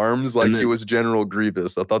out the arms like And then- he was General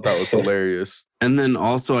Grievous. I thought that was hilarious. And then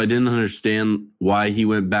also, I didn't understand why he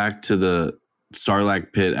went back to the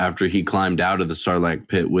Sarlacc pit after he climbed out of the Sarlacc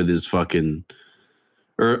pit with his fucking...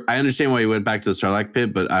 Or I understand why he went back to the Sarlacc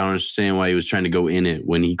pit, but I don't understand why he was trying to go in it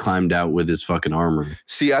when he climbed out with his fucking armor.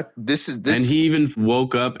 See, this And he even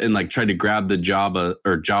woke up and tried to grab the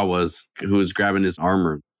Jawas who was grabbing his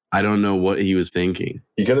armor. I don't know what he was thinking.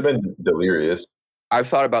 He could have been delirious. I've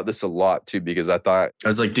thought about this a lot too because I thought, I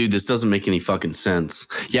was like, dude, this doesn't make any fucking sense.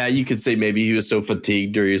 Yeah, you could say maybe he was so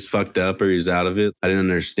fatigued or he was fucked up or he was out of it. I didn't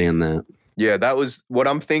understand that. yeah, that was what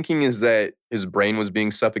I'm thinking is that his brain was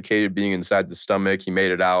being suffocated, being inside the stomach. He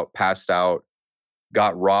made it out, passed out,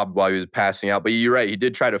 got robbed while he was passing out. But you're right, he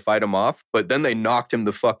did try to fight him off, but then they knocked him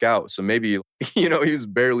the fuck out. So maybe, he was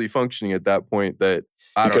barely functioning at that point. That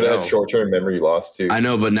I He don't could have know. had short-term memory loss too. I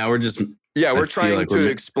know, but now we're just Yeah, I we're feel trying like to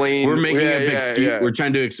explain. we're making yeah, a big yeah, excuse. yeah. We're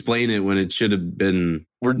trying to explain it when it should have been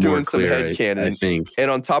We're doing more some clear, headcanon. I think.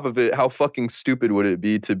 And on top of it, how fucking stupid would it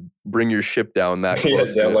be to bring your ship down that Yeah,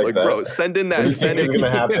 close? down to it? like that. Bro, send in What that do you think is Fennec.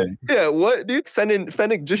 gonna happen? Yeah, what, dude? Send in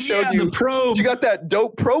Fennec. Just showed Yeah, you. the probe. You got that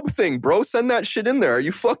dope probe thing, bro. Send that shit in there. Are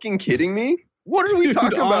you fucking kidding me? What are we Dude,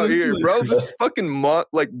 talking about here, honestly. bro? This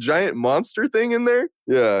fucking giant monster thing in there?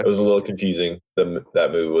 Yeah. It was a little confusing. That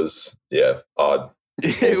move was odd.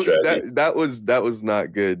 strategy. that was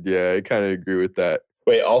not good. Yeah, I kind of agree with that.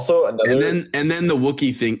 Wait, also another. And then the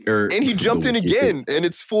Wookiee thing, And he jumped in the Wookiee again, thing. and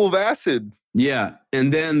it's full of acid. Yeah,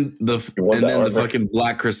 and then the You want that armor? fucking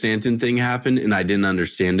black chrysanthemum thing happened, and I didn't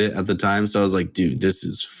understand it at the time. So I was like, dude, this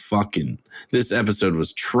episode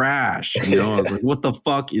was trash. I was like, what the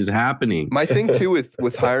fuck is happening? My thing too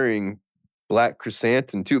with hiring Black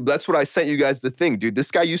Chrysanthemum too. That's what I sent you guys the thing, dude.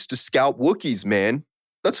 This guy used to scalp Wookiees, man.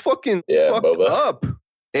 That's fucking fucked Boba. up.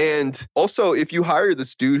 And also, if you hire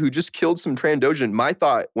this dude who just killed some Trandoshan, my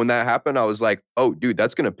thought when that happened, I was like, oh, dude,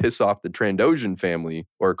 that's going to piss off the Trandoshan family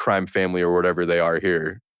or crime family or whatever they are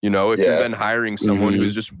here. If you've been hiring someone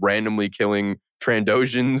who's just randomly killing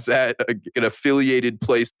Trandoshans at an affiliated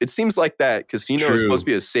place, it seems like that casino is supposed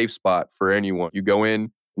to be a safe spot for anyone. You go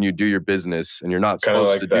in and you do your business and you're not Kinda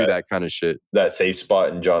supposed like to do that. that kind of shit. That safe spot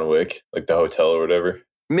in John Wick, like the hotel or whatever.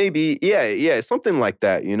 Maybe, yeah, something like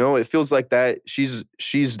that. It feels like that. She's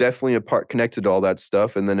definitely connected to all that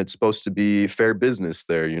stuff, and then it's supposed to be fair business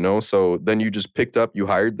there. So then you just you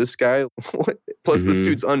hired this guy. Plus, this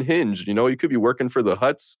dude's unhinged. He could be working for the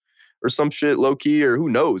Hutts or some shit, low key, or who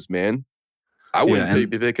knows, man. I wouldn't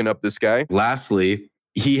be picking up this guy. Lastly,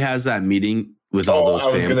 he has that meeting with all those I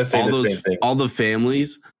was gonna say the same thing. all the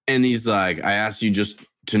families, and he's like, I asked you just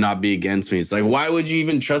to not be against me. It's like, why would you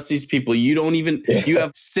even trust these people? You don't even, you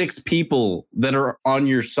have 6 people that are on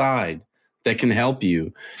your side that can help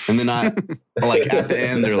you. And then at the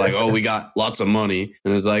end, they're like, oh, we got lots of money.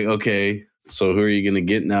 And it's like, okay, so who are you going to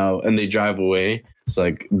get now? And they drive away. It's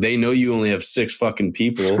like, they know you only have 6 fucking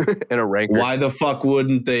people. And a ranker. Why the fuck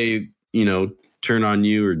wouldn't they, turn on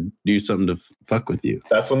you or do something to fuck with you?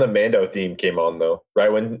 That's when the Mando theme came on, though.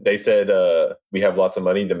 Right when they said we have lots of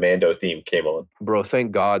money, the Mando theme came on. Bro,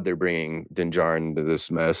 thank God they're bringing Din Djarin into this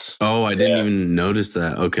mess. Oh, I didn't even notice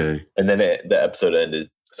that. Okay. And then the episode ended.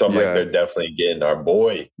 So I'm like, Yeah. they're definitely getting our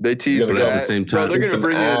boy. They teased But that. at the same Bro, time, they're going to some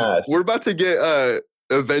bring ass. in... We're about to get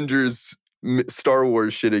Avengers Star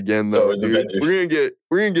Wars shit again, So though, is dude. Avengers.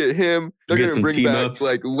 We're gonna get him. They're Get gonna some bring team back ups.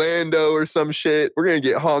 like Lando or some shit. We're gonna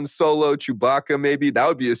get Han Solo, Chewbacca, maybe. That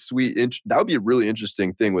would be a sweet. That would be a really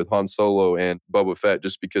interesting thing with Han Solo and Boba Fett.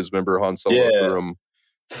 Just because remember Han Solo Yeah. threw him,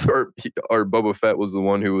 or Boba Fett was the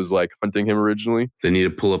one who was like hunting him originally. They need to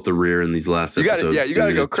pull up the rear in these last You episodes. gotta, you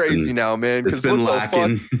gotta dude. go It's crazy been- now, man. It's Because been what the fuck?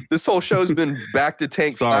 lacking. This whole show's been back to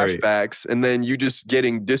tank Sorry. flashbacks, and then you just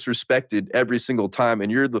getting disrespected every single time, and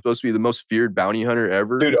you're supposed to be the most feared bounty hunter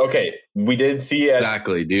ever. Dude, okay. We did see at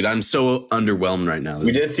Exactly, dude. I'm so underwhelmed right now.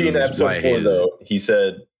 we This- did see in this is why I episode 4 hated it. though. He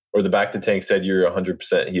said, or the back to tank said, you're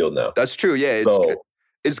 100% healed now. That's true. Yeah, it's So- good.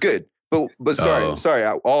 It's good. But sorry, Oh. sorry.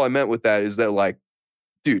 All I meant with that is that like,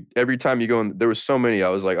 dude, every time you go in, there was so many. I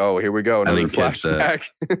was like, oh, here we go, another didn't catch that.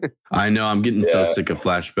 flashback. I know. I'm getting so Yeah. sick of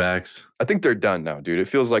flashbacks. I think they're done now, dude. It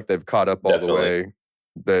feels like they've caught up all Definitely. the way.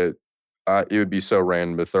 That it would be so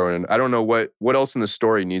random to throw in. I don't know what else in the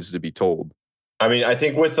story needs to be told. I mean, I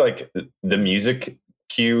think with like the music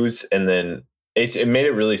cues, and then it made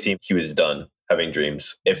it really seem he was done having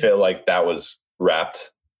dreams. It felt like that was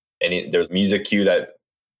wrapped, and there was music cue that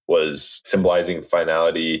was symbolizing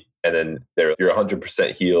finality, and then you're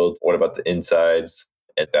 100% healed. What about the insides?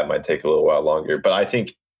 And that might take a little while longer. But I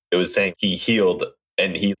think it was saying he healed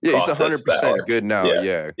and he Yeah, he's processed that 100% arc. good now.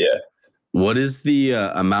 Yeah. Yeah. What is the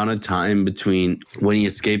amount of time between when he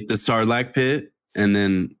escaped the Sarlacc pit and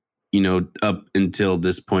then, up until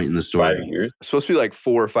this point in the 5 story? years. It's supposed to be like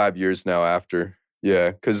 4 or 5 years now after.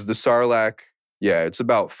 Yeah, because the Sarlacc, yeah, it's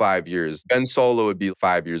about 5 years. Ben Solo would be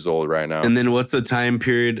 5 years old right now. And then what's the time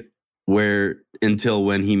period until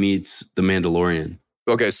when he meets the Mandalorian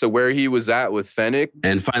Okay, so where he was at with Fennec,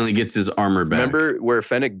 and finally gets his armor back? remember where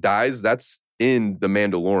Fennec dies? That's in the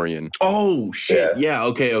Mandalorian. Oh shit! Yeah. Yeah.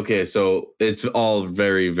 Okay. So it's all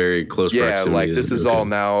very, very close. Yeah, proximity like then. this is Okay. all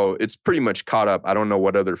now. It's pretty much caught up. I don't know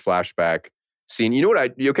what other flashback scene. You know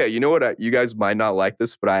what you guys might not like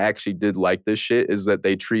this, but I actually did like this shit. Is that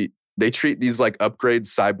they treat these like upgrade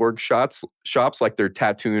cyborg shops like they're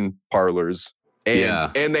tattooing parlors. And,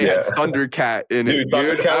 Yeah. and they had Thundercat in it, Dude,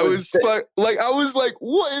 dude. Thundercat I was was sick. I was like,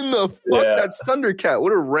 what in the fuck? Yeah. That's Thundercat.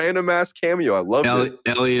 What a random ass cameo. I love it.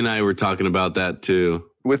 Ellie and I were talking about that too.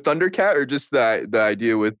 With Thundercat, or just the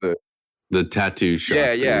idea with The tattoo shop.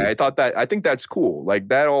 yeah. I think that's cool. Like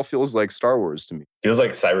that all feels like Star Wars to me. Feels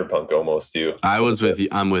like cyberpunk almost too.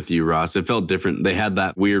 I'm with you, Ross. It felt different. They had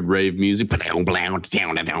that weird rave music. That That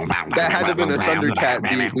had to have been a Thundercat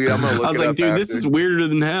beat, dude. I'm gonna look I was it like, up dude, this after. is weirder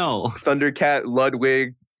than hell. Thundercat,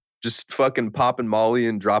 Ludwig, just fucking popping Molly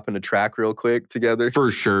and dropping a track real quick together. For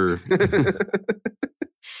sure.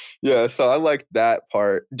 Yeah, so I like that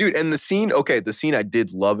part. Dude, and the scene I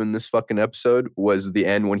did love in this fucking episode was the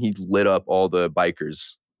end when he lit up all the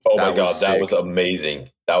bikers. Oh That my was god, that sick. was amazing.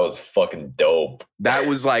 That was fucking dope. That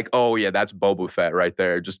was like, oh yeah, that's Boba Fett right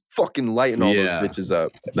there. Just fucking lighting all Yeah. those bitches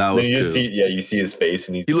up. That Then was you cool. you see his face,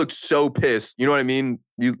 and He looked so pissed. You know what I mean?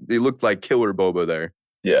 He looked like Killer Boba there.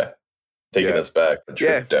 taking Yeah. us back a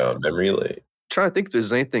trip down memory lane. Trying to think if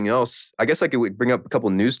there's anything else. I guess I could bring up a couple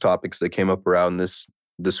news topics that came up around this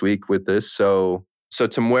week with this. So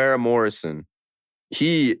Tamara Morrison,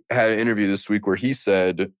 he had an interview this week where he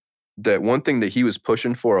said that one thing that he was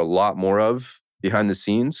pushing for a lot more of behind the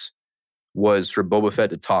scenes was for Boba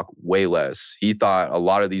Fett to talk way less. He thought a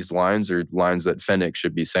lot of these lines are lines that Fennec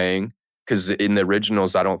should be saying. Because in the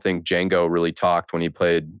originals, I don't think Jango really talked when he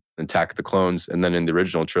played Attack of the Clones. And then in the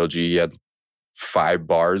original trilogy, he had 5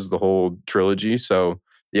 bars the whole trilogy. So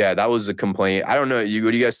yeah, that was a complaint. I don't know.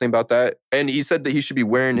 What do you guys think about that? And he said that he should be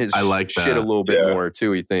wearing his I like shit that. a little bit Yeah. more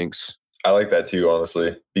too, he thinks. I like that too,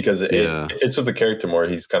 honestly, because it fits with the character more.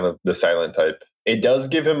 He's kind of the silent type. It does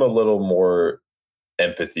give him a little more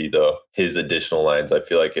empathy, though. His additional lines, I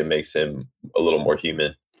feel like it makes him a little more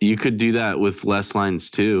human. You could do that with less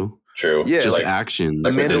lines too. True. Yeah, Just like actions. The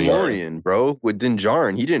Like with Din Djarin. Mandalorian, bro, with Din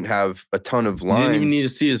Djarin, he didn't have a ton of You lines. didn't even need to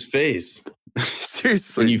see his face.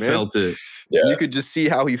 Seriously, And you man. felt it. Yeah. You could just see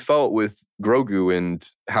how he felt with Grogu and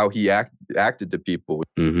how he acted to people.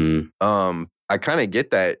 Mm-hmm. I kind of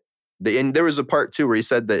get that. And there was a part too where he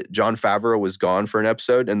said that Jon Favreau was gone for an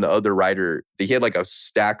episode, and the other writer, he had like a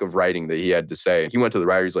stack of writing that he had to say. He went to the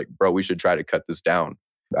writer, he's like, "Bro, we should try to cut this down.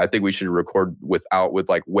 I think we should record with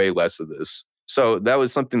like way less of this." So that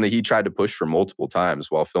was something that he tried to push for multiple times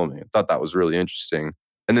while filming. I thought that was really interesting.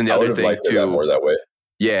 And then the I would other have thing liked it that too, more that way.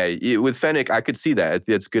 yeah, with Fennec, I could see that.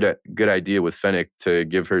 It's good idea with Fennec to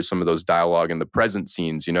give her some of those dialogue in the present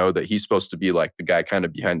scenes, you know, that he's supposed to be like the guy kind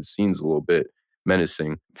of behind the scenes a little bit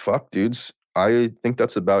menacing. Fuck, dudes. I think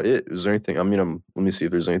that's about it. Is there anything? Let me see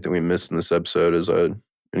if there's anything we missed in this episode.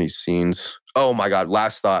 Any scenes? Oh my God.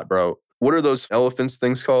 Last thought, bro. What are those elephants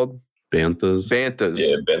things called? Banthas. Banthas.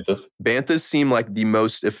 Yeah, Benthas. Banthas seem like the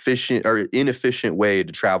most efficient or inefficient way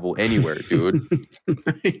to travel anywhere, dude.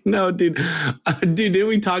 No, dude. Dude, didn't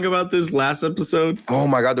we talk about this last episode? Oh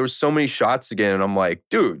my God, there was so many shots again. And I'm like,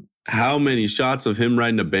 dude, How many shots of him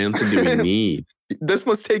riding a Bantha do we need? this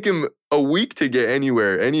must take him a week to get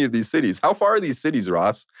anywhere, any of these cities. How far are these cities,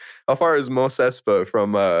 Ross? How far is Mos Espa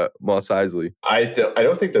from Mos Eisley? I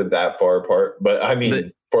don't think they're that far apart, but I mean,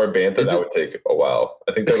 But for a Bantha, is that it- would take a while.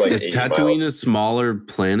 I think they're like Is 80 Tatooine miles. a smaller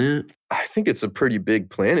planet? I think it's a pretty big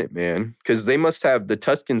planet, man. Because they must have, the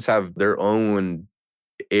Tuscans have their own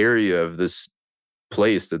area of this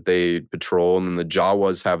place that they patrol, and then the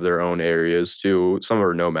Jawas have their own areas too. Some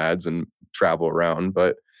are nomads and travel around,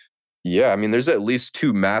 but yeah, I mean, there's at least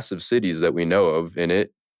 2 massive cities that we know of in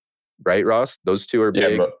it, right, Ross? Those 2 are Yeah,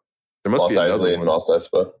 big. but There must Mos be another Eisley and one. Mos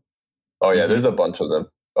Espa. Oh yeah, Mhm. there's a bunch of them.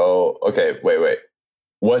 Oh, okay. Wait.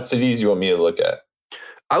 What cities do you want me to look at?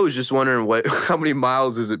 I was just wondering how many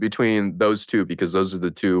miles is it between those 2, because those are the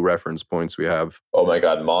 2 reference points we have. Oh my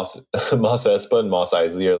God, Mos Espa and Mos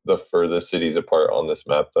Eisley are the furthest cities apart on this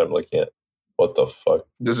map that I'm looking at. What the fuck?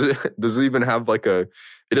 Does it even have like a?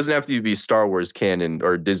 It doesn't have to be Star Wars canon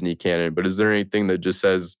or Disney canon, but is there anything that just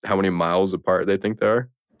says how many miles apart they think they are?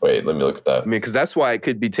 Wait, let me look at that. I mean, because that's why it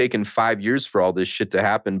could be taking 5 years for all this shit to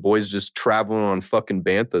happen. Boys just traveling on fucking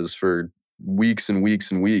Banthas for weeks and weeks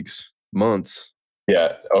and weeks, months.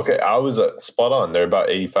 Yeah, okay, I was spot on. They're about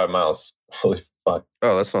 85 miles. Holy fuck.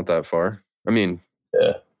 Oh, that's not that far. I mean,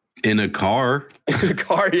 In a car? in a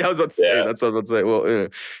car. Yeah, I was about to say. Yeah. That's what I was about to say. Well,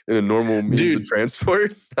 in a normal means Dude. of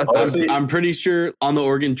transport. Honestly, I'm pretty sure on the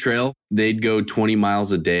Oregon Trail, they'd go 20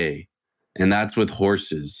 miles a day. And that's with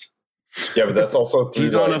horses. yeah, but that's also through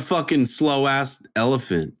He's on a like, fucking slow ass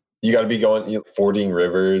elephant. you got to be fording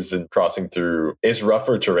rivers and crossing through. It's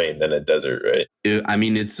rougher terrain than a desert, right? I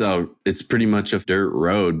mean, it's pretty much a dirt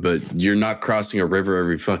road, but you're not crossing a river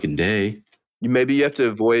every fucking day. Maybe you have to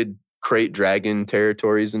avoid crate dragon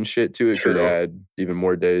territories and shit too. It could True. add even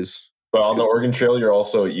more days. But on the Oregon Trail,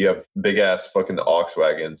 you have big ass fucking ox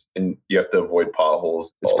wagons, and you have to avoid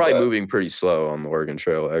potholes. It's all probably that. moving pretty slow on the Oregon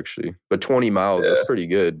Trail, actually. But 20 miles, Yeah. that's pretty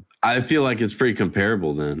good. I feel like it's pretty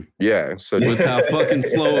comparable then. Yeah. So With how fucking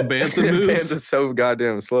slow a Bantha moves. Bantha's so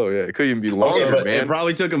goddamn slow. Yeah. It could even be Okay, longer, but It man.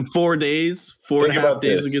 probably took him 4 days, four and a Think half about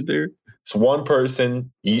days this. to get there. It's one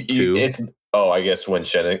person. Two. I guess when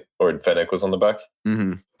Fennec was on the back.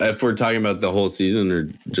 hmm If we're talking about the whole season or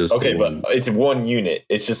just Okay, the but one. it's one unit.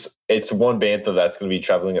 It's one Bantha that's going to be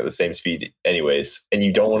traveling at the same speed anyways, and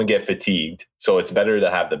you don't want to get fatigued. So it's better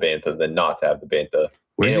to have the Bantha than not to have the Bantha.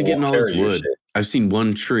 Where's And he it getting won't all this carry your wood? shit. I've seen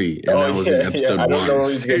one tree, and Oh, that was in yeah, episode I don't know where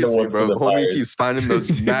one. he's getting the Seriously, wood bro. for the Homie fires. keeps finding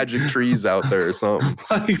those magic trees out there or something.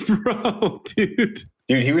 Like, bro, dude.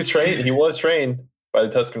 Dude, he was trained by the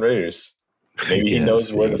Tuscan Raiders. Maybe he guess,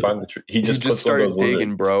 knows where to dude. find the tree. He He just just puts one of started those digging,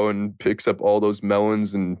 lizards. bro, and picks up all those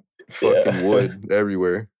melons and fucking Yeah. wood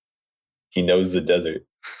everywhere. He knows the desert.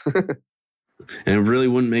 And it really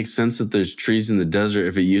wouldn't make sense that there's trees in the desert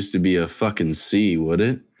if it used to be a fucking sea, would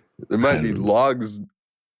it? There might I be don't know. logs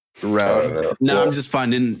I don't around. know. No, Well, I'm just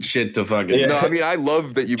finding shit to fucking. Yeah. No, I mean, I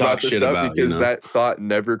love that you Talk brought this shit up about, because you know? that thought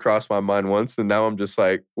never crossed my mind once. And now I'm just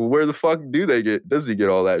like, well, where the fuck does he get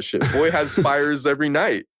all that shit? Boy has fires every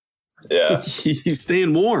night. yeah. He's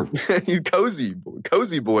staying warm. He's cozy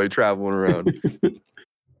boy traveling around.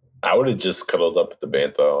 I would have just cuddled up with the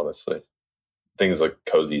Bantha, honestly. Things like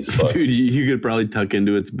cozy as fuck. Dude, you could probably tuck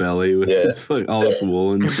into its belly with Yeah. all its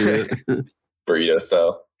wool and shit. Burrito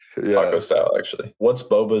style. Taco Yeah. style, actually. What's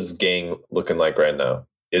Boba's gang looking like right now?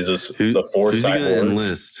 Is this the four Who's he going to cyborgs?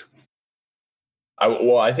 enlist?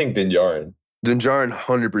 I think Din Djarin. Din Djarin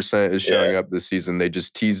 100% is showing Yeah. up this season. They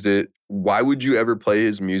just teased it. Why would you ever play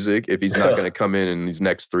his music if he's not going to come in these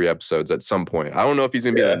next 3 episodes at some point? I don't know if he's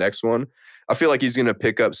going to be Yeah. the next one. I feel like he's going to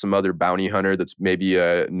pick up some other bounty hunter that's maybe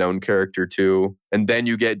a known character too. And then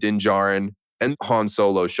you get Din Djarin and Han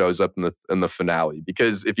Solo shows up in the finale.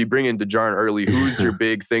 Because if you bring in Din Djarin early, who's your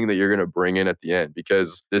big thing that you're going to bring in at the end?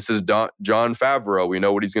 Because this is Jon Favreau. We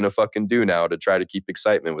know what he's going to fucking do now to try to keep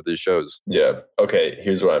excitement with his shows. Yeah. Okay,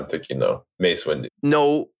 here's what I'm thinking, though. Mace Windu.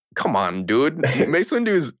 No, come on, dude. Mace Windu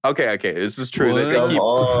is okay. This is true. They, What? they keep Come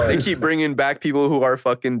on. they keep bringing back people who are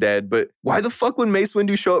fucking dead. But why the fuck would Mace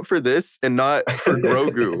Windu show up for this and not for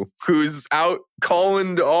Grogu, who's out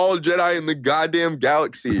calling to all Jedi in the goddamn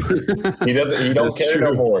galaxy? He don't That's care no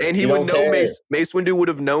true. more. And he would don't know care. Mace Windu would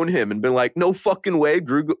have known him and been like, no fucking way,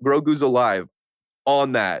 Grogu's alive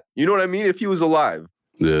on that. You know what I mean? If he was alive.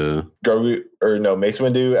 Yeah. Mace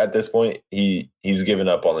Windu at this point, he's given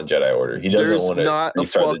up on the Jedi Order. He doesn't There's want to not a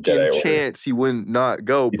restart the Jedi fucking Order. chance he wouldn't not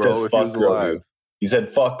go, He bro, says, if he "Fuck was Grogu." alive. He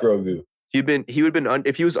said, "Fuck Grogu." He would have been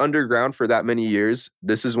if he was underground for that many years,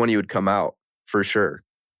 this is when he would come out for sure.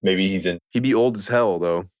 Maybe he's in. He'd be old as hell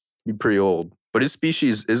though. He'd be pretty old. But his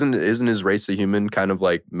species isn't his race a human, kind of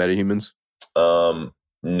like metahumans? No,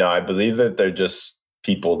 I believe that they're just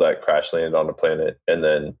people that crash landed on a planet and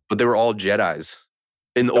then. But they were all Jedis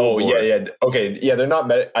in the old. Yeah. Okay, yeah, they're not.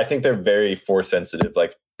 I think they're very force sensitive.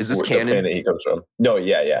 Like, is this the canon? planet he comes from? No,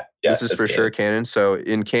 yeah. This is for sure canon. So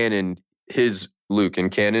in canon, in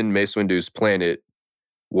canon, Mace Windu's planet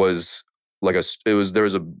was like there was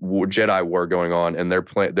a Jedi war going on, and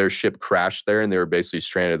their ship crashed there, and they were basically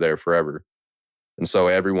stranded there forever. And so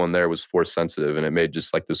everyone there was force sensitive, and it made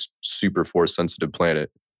just like this super force sensitive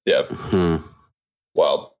planet. Yeah.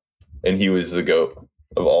 Wild. And he was the GOAT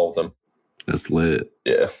of all of them. That's lit.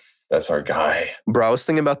 Yeah. That's our guy. Bro, I was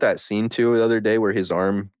thinking about that scene too the other day where his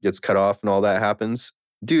arm gets cut off and all that happens.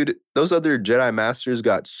 Dude, those other Jedi Masters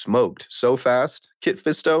got smoked so fast. Kit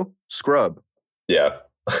Fisto, scrub. Yeah.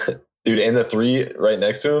 Dude, and the 3 right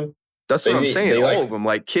next to him. That's what I'm saying. All of them,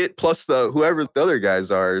 like Kit plus whoever the other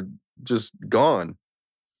guys are, just gone.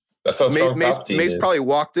 That's how strong Mace probably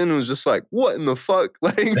walked in and was just like, what in the fuck?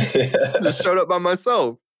 Like, just showed up by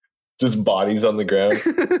myself. Just bodies on the ground.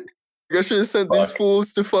 I should have sent these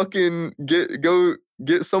fools to fucking go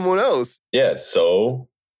get someone else. Yeah, so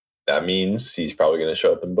that means he's probably going to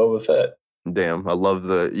show up in Boba Fett. Damn, I love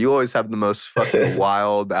you always have the most fucking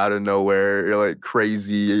wild, out of nowhere, you're like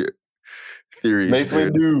crazy theories. Mace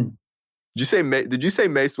Windu. Did you say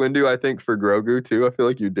Mace Windu, I think, for Grogu too? I feel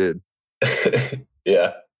like you did.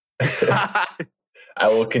 Yeah. I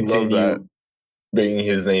will continue bringing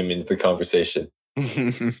his name into the conversation.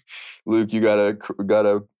 Luke, you got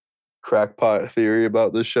a crackpot theory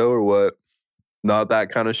about this show or what? Not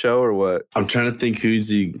that kind of show or what? I'm trying to think who's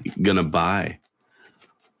he gonna buy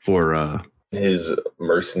for his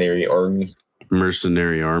mercenary army.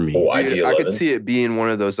 Oh, dude, I could see it being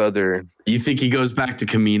one of those other. You think he goes back to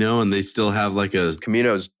Camino and they still have like a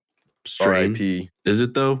Camino's strain? RIP. Is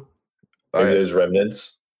it though? Maybe there's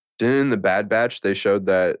remnants. Didn't in the Bad Batch they showed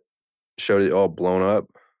it all blown up?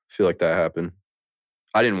 I feel like that happened.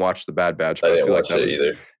 I didn't watch the Bad Batch, but I feel like that was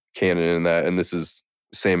either. Canon in that, and this is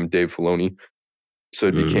same Dave Filoni, so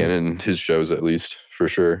it'd be canon in his shows at least for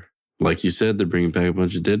sure. Like you said, they're bringing back a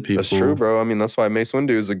bunch of dead people. That's true, bro. I mean, that's why Mace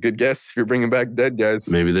Windu is a good guess if you're bringing back dead guys.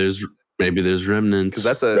 Maybe there's remnants.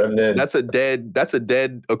 Because that's a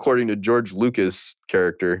dead according to George Lucas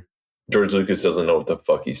character. George Lucas doesn't know what the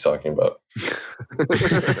fuck he's talking about.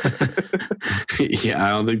 Yeah, I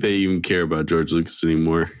don't think they even care about George Lucas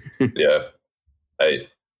anymore.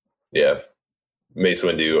 Mace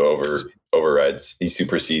Windu overrides. He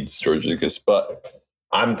supersedes George Lucas. But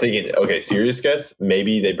I'm thinking, okay, serious guess,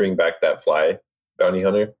 maybe they bring back that fly bounty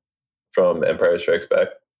hunter from Empire Strikes Back.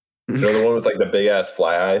 You know, the one with like the big ass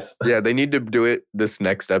fly eyes? Yeah, they need to do it this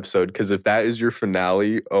next episode because if that is your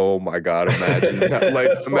finale, oh my God, imagine that. Like,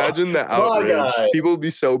 imagine the outrage. People will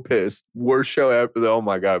be so pissed. Worst show ever. Oh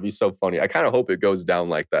my God, it'd be so funny. I kind of hope it goes down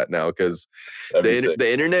like that now because the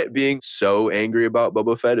internet being so angry about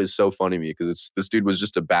Boba Fett is so funny to me because this dude was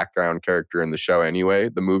just a background character in the show anyway,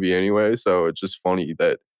 the movie anyway. So it's just funny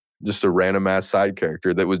that just a random ass side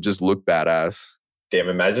character that would just look badass. Damn,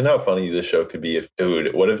 imagine how funny this show could be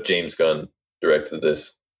what if James Gunn directed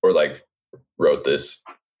this or like wrote this?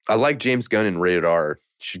 I like James Gunn in Rated R.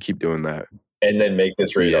 Should keep doing that. And then make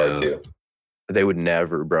this Rated R too. They would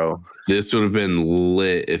never, bro. This would have been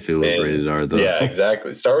lit if it was Rated R though. Yeah,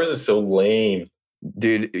 exactly. Star Wars is so lame.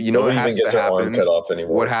 Dude, you know what has to happen? Cut off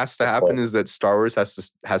anymore. What has to happen is that Star Wars has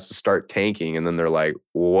to start tanking, and then they're like,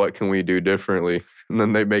 "What can we do differently?" And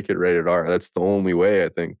then they make it Rated R. That's the only way, I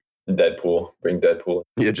think. Deadpool. Bring Deadpool.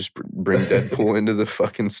 Yeah, just bring Deadpool into the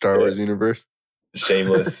fucking Star Wars universe.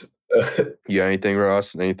 Shameless. You got anything,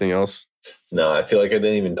 Ross? Anything else? No, I feel like I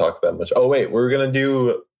didn't even talk that much. Oh, wait. We're going to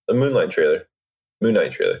do a Moon Knight trailer.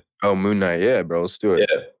 Oh, Moon Knight. Yeah, bro. Let's do it.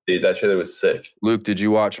 Yeah, dude, that trailer was sick. Luke, did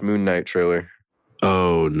you watch Moon Knight trailer?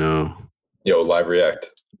 Oh, no. Yo, live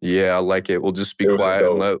react. Yeah, I like it. We'll just be quiet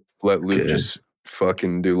and let Luke just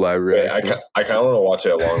fucking do live reaction. Wait, I kind of want to watch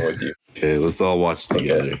it along with you. Okay, let's all watch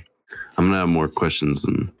together. Okay. I'm going to have more questions.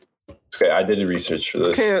 Okay, I did the research for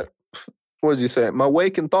this. What did you say? My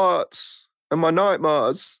waking thoughts and my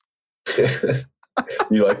nightmares.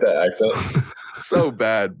 You like that accent? So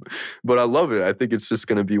bad, but I love it. I think it's just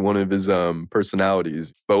going to be one of his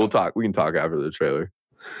personalities. But we can talk after the trailer.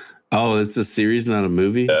 Oh, it's a series, not a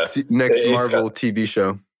movie? Yeah. Next Marvel TV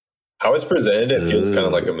show. How it's presented, it feels kind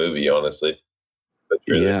of like a movie, honestly.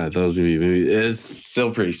 Yeah, I thought it was going to be a movie. It's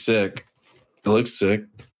still pretty sick. It looks sick.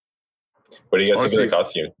 What do you guys think of the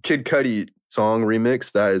costume? Kid Cudi song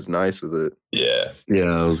remix, that is nice with it. Yeah. Yeah,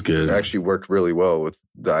 that was good. It actually worked really well with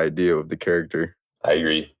the idea of the character. I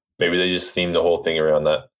agree. Maybe they just themed the whole thing around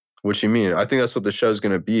that. What you mean? I think that's what the show's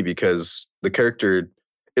going to be because the character,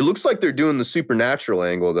 it looks like they're doing the supernatural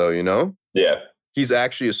angle though, you know? Yeah. He's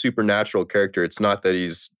actually a supernatural character. It's not that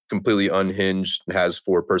he's completely unhinged and has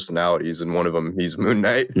 4 personalities, and one of them, he's Moon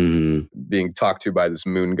Knight, being talked to by this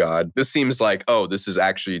moon god. This seems like, oh, this is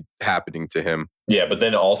actually happening to him. Yeah, but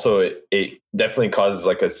then also it definitely causes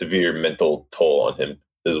like a severe mental toll on him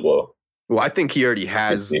as well. Well, I think he already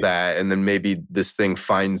has that, and then maybe this thing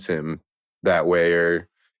finds him that way, or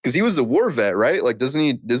because he was a war vet, right? Like,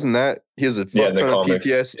 isn't that he has a fuck ton of comics,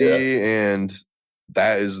 PTSD, and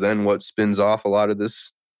that is then what spins off a lot of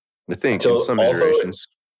this. I think So in some also, iterations.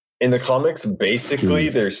 In the comics, basically,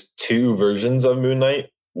 there's 2 versions of Moon Knight.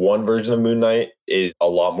 One version of Moon Knight is a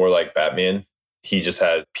lot more like Batman. He just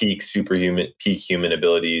has peak human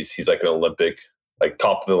abilities. He's like an Olympic, like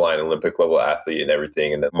top of the line Olympic level athlete and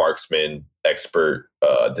everything, and then marksman, expert,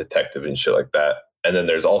 detective, and shit like that. And then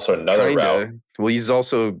there's also another route. Well, he's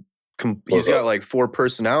also he's got like 4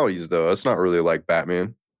 personalities though. That's not really like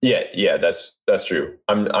Batman. Yeah, that's true.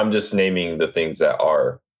 I'm just naming the things that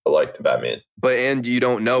are alike to Batman. But and you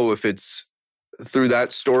don't know if it's through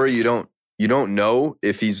that story. You don't know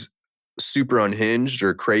if he's super unhinged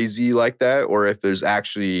or crazy like that, or if there's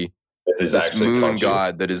actually this moon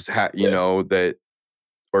god that is you know that,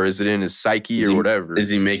 or is it in his psyche or whatever? Is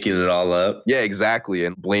he making it all up? Yeah, exactly,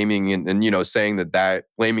 and blaming and you know saying that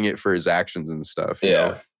blaming it for his actions and stuff. You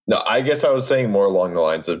know? No, I guess I was saying more along the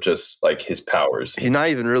lines of just like his powers. He's not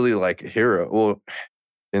even really like a hero. Well,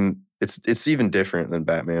 and it's even different than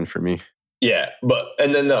Batman for me. Yeah, but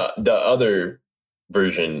and then the other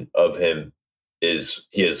version of him is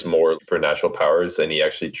he has more supernatural powers, and he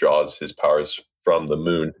actually draws his powers from the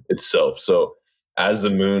moon itself. So as the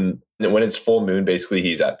moon, when it's full moon, basically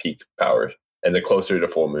he's at peak power, and the closer to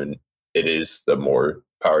full moon it is, the more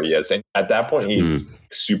power he has. And at that point, he's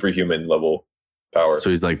superhuman level power. So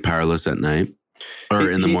he's like powerless at night or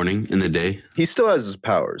in the morning, in the day. He still has his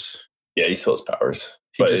powers. Yeah, he still has powers,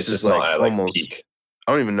 He but just it's is just like not at like almost. peak.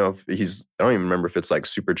 I don't even know if he's. I don't even remember if it's like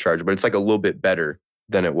supercharged, but it's like a little bit better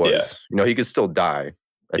than it was. Yeah. You know, he could still die.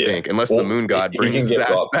 I Yeah. think, unless Well, the moon god he brings can his get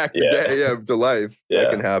ass up. back to to life. Yeah.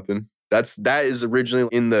 That can happen. That is originally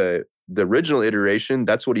in the original iteration.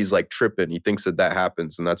 That's what he's like tripping. He thinks that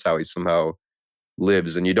happens, and that's how he somehow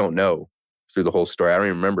lives. And you don't know through the whole story. I don't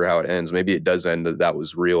even remember how it ends. Maybe it does end that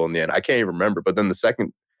was real in the end. I can't even remember. But then the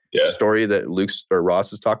second story that Luke or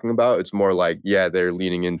Ross is talking about, it's more like, they're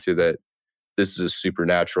leaning into that this is a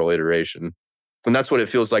supernatural iteration. And that's what it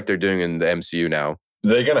feels like they're doing in the MCU now.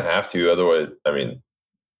 They're going to have to. Otherwise, I mean,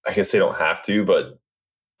 I guess they don't have to, but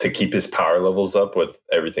to keep his power levels up with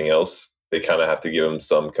everything else, they kind of have to give him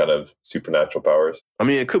some kind of supernatural powers. I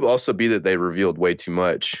mean, it could also be that they revealed way too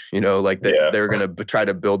much. You know, like they're going to try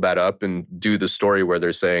to build that up and do the story where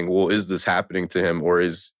they're saying, well, is this happening to him? Or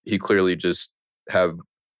is he clearly just have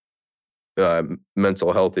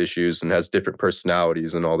mental health issues and has different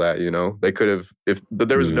personalities and all that, you know? They could have, but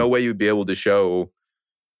there was no way you'd be able to show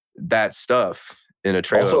that stuff in a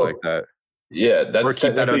trailer Also, like that. Yeah, that's or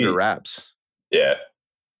keep that under wraps. Yeah,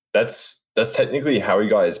 that's technically how he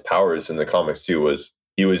got his powers in the comics too. Was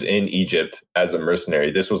he was in Egypt as a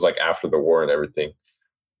mercenary. This was like after the war and everything,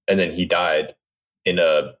 and then he died in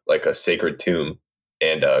a sacred tomb,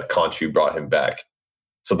 and Khonshu brought him back.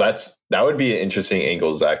 So that would be an interesting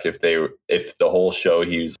angle, Zach. If the whole show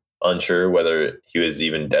he was unsure whether he was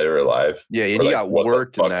even dead or alive. Yeah, and he got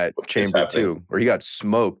worked in that chamber too, or he got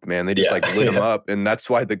smoked, man. They just lit him up. And that's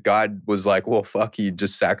why the god was like, well, fuck, he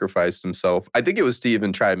just sacrificed himself. I think it was to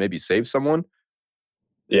even try to maybe save someone.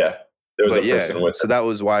 Yeah, there was a person with so that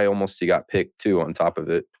was why almost he got picked too on top of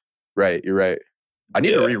it. Right, you're right. I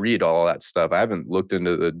need to reread all that stuff. I haven't looked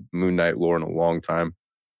into the Moon Knight lore in a long time.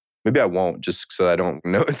 Maybe I won't, just so I don't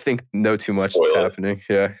know too much that's happening.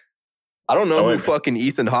 Yeah. I don't know who fucking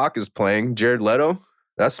Ethan Hawke is playing. Jared Leto?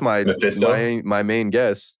 That's my main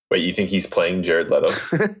guess. Wait, you think he's playing Jared Leto?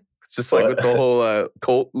 It's just like with the whole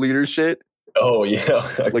cult leader shit. Oh yeah,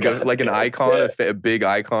 like an icon, a big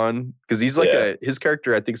icon. Because he's like his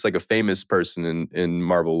character, I think, is like a famous person in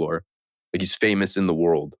Marvel lore. Like he's famous in the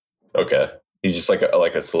world. Okay, he's just like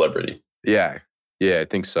a celebrity. Yeah, I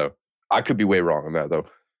think so. I could be way wrong on that though,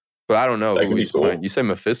 but I don't know who he's playing. You say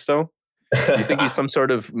Mephisto? You think he's some sort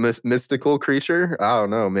of mystical creature? I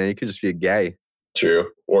don't know, man. He could just be a guy. True.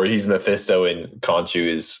 Or he's Mephisto and Khonshu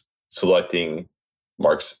is selecting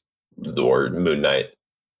or Moon Knight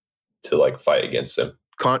to like fight against him.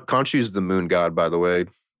 Khonshu's the moon god, by the way,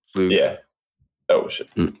 Luke. Yeah. Oh, shit.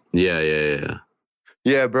 Yeah.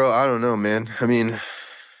 Yeah, bro. I don't know, man. I mean,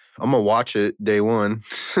 I'm gonna watch it day one.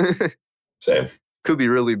 Same. Could be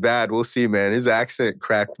really bad. We'll see, man. His accent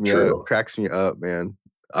cracks me up, man.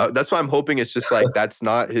 That's why I'm hoping it's just like that's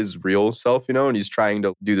not his real self, you know, and he's trying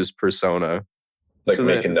to do this persona. Like So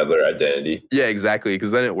make then- another identity. Yeah, exactly.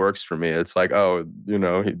 Because then it works for me. It's like, oh, you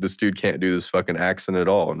know, this dude can't do this fucking accent at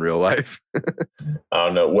all in real life. I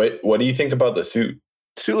don't know. What do you think about the suit?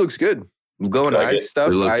 Suit looks good. Glowing Like eyes it.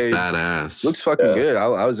 stuff. It looks badass. Looks fucking Yeah. good.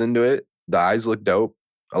 I was into it. The eyes look dope.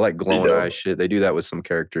 I like glowing dope. eyes shit. They do that with some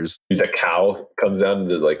characters. The cowl comes down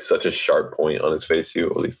to like such a sharp point on his face too.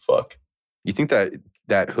 Holy fuck. You think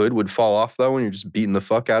that hood would fall off though when you're just beating the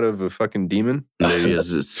fuck out of a fucking demon? Maybe it's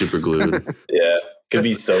super glued. Yeah. Could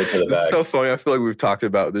be so to the It's back. so funny. I feel like we've talked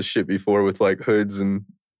about this shit before with like hoods and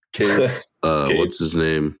capes. Okay. What's his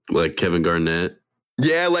name? Like Kevin Garnett.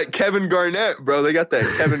 Yeah, like Kevin Garnett, bro. They got that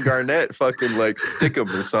Kevin Garnett fucking like stick 'em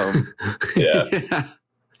or something. Yeah.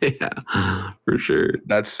 Yeah, for sure.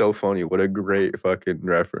 That's so funny. What a great fucking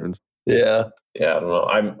reference. Yeah. Yeah. I don't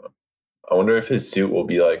know. I wonder if his suit will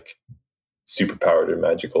be like super powered or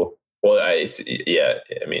magical. Well, I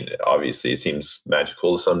mean, obviously it seems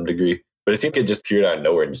magical to some degree, but it seemed it just appeared out of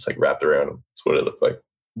nowhere and just like wrapped around him. That's what it looked like.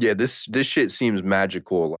 Yeah, this shit seems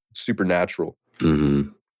magical, like, supernatural. Hmm.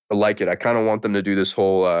 I like it. I kind of want them to do this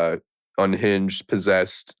whole unhinged,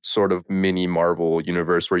 possessed sort of mini Marvel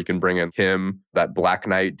universe where you can bring in him, that Black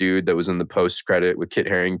Knight dude that was in the post credit with Kit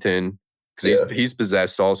Harington, because he's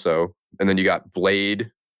possessed also. And then you got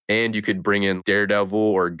Blade, and you could bring in Daredevil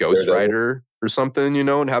or Ghost Rider or something, you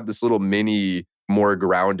know, and have this little mini, more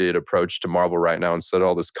grounded approach to Marvel right now instead of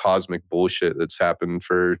all this cosmic bullshit that's happened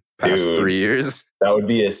for past Dude. 3 years. That would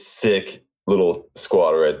be a sick little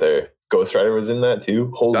squad right there. Ghost Rider was in that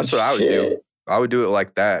too. Holy That's what I would shit. do. I would do it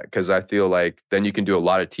like that because I feel like then you can do a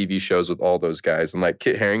lot of TV shows with all those guys. And like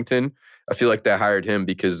Kit Harington, I feel like they hired him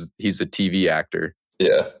because he's a TV actor.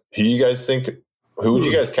 Yeah. Who do you guys think? Who would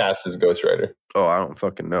you guys cast as Ghost Rider? Oh, I don't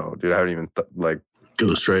fucking know, dude. I haven't even like.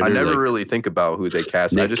 Ghost Rider. I never like really think about who they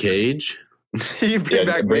cast. Nick I just Cage. you bring Yeah,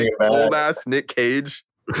 back bring Nick, him back. old ass Nick Cage.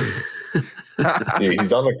 Dude,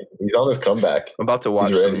 he's on his comeback. I'm about to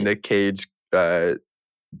watch ready. some Nick Cage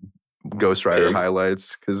Ghost Rider Big.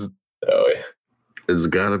 highlights because Oh yeah. It's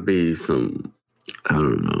gotta be some. I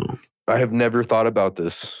don't know. I have never thought about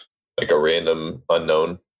this. Like a random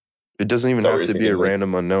unknown. It doesn't even Is that have what to you're be a thinking, like-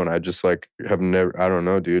 random unknown. I just like have never. I don't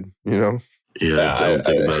know, dude. You know. Yeah, Yeah, I don't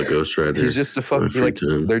think I- about Ghost Rider. He's just a fuck. Every Like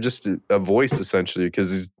time. they're just a voice essentially because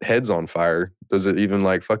his head's on fire. Does it even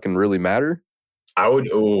like fucking really matter? I would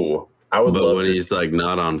But love when to he's see- like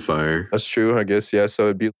not on fire, That's true, I guess. Yeah. So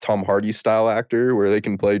it'd be Tom Hardy style actor where they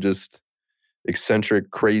can play just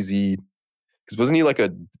eccentric, crazy. Because wasn't he like a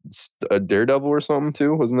Daredevil or something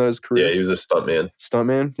too? Wasn't that his career? Yeah, he was a stuntman.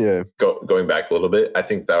 Stuntman. Yeah. Going back a little bit, I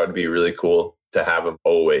think that would be really cool to have him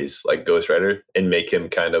always like Ghost Rider and make him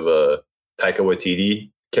kind of a Taika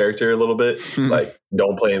Waititi character a little bit. Like,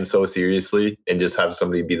 don't play him so seriously and just have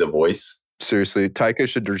somebody be the voice. Seriously, Taika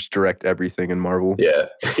should just direct everything in Marvel. Yeah,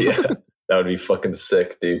 yeah, that would be fucking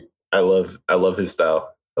sick, dude. I love his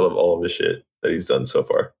style. I love all of his shit that he's done so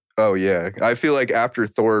far. Oh yeah, I feel like after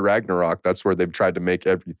Thor Ragnarok, that's where they've tried to make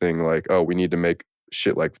everything like, oh, we need to make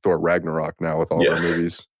shit like Thor Ragnarok now with all Yeah. the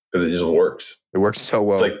movies. Because it just works. It works so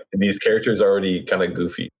well. It's like these characters are already kind of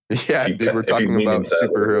goofy. Yeah, you dude, ca- we're if you talking lean about into that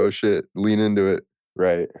a little superhero shit. Lean into it.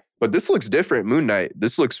 Right. But this looks different, Moon Knight.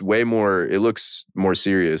 This looks way more, it looks more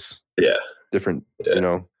serious. Yeah. Different, Yeah. you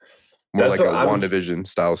know, more That's like a what I'm- WandaVision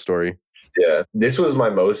style story. Yeah, this was my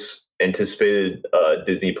most anticipated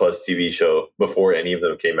Disney Plus TV show before any of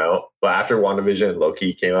them came out. But after WandaVision and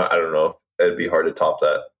Loki came out, I don't know. It'd be hard to top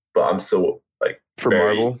that. But I'm still like For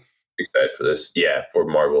very Marvel, excited for this. Yeah, for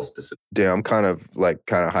Marvel specifically. damn, I'm kind of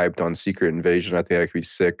hyped on Secret Invasion. I think that could be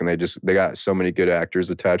sick. And they got so many good actors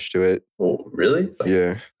attached to it. Oh, really? Like,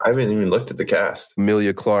 Yeah. I haven't even looked at the cast.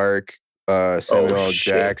 Amelia Clark, Samuel L.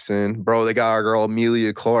 shit. Jackson. Bro, they got our girl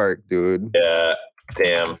Amelia Clark, dude. Yeah,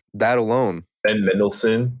 damn. That alone. Ben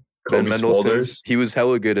Mendelsohn, Ben Kobe Mendelsohn, Smulders, he was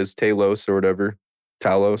hella good as Talos or whatever.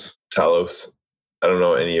 Talos. Talos. I don't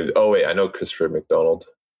know any of. Oh wait, I know Christopher McDonald.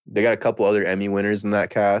 They got a couple other Emmy winners in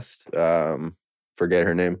that cast. Forget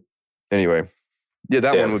her name. Anyway, yeah,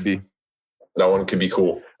 that Damn. one would be. That one could be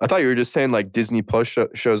cool. I thought you were just saying like Disney Plus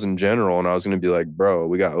shows in general, and I was gonna be like, bro,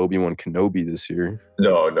 we got Obi-Wan Kenobi this year.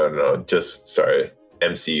 No. Just sorry,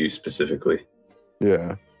 MCU specifically.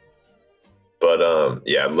 Yeah, But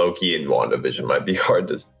yeah, Loki and WandaVision might be hard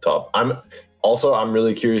to top. I'm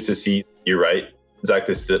really curious to see. You're right, Zach.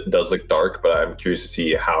 This does look dark, but I'm curious to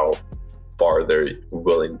see how far they're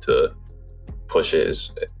willing to push it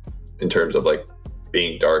in terms of like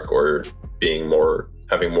being dark or being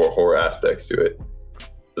having more horror aspects to it.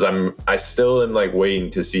 because I still am like waiting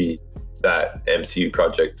to see that MCU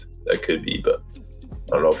project that could be, but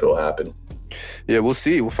I don't know if it'll happen. Yeah, we'll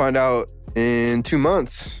see. We'll find out in 2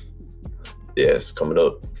 months. Yeah, it's coming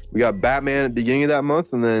up. We got Batman at the beginning of that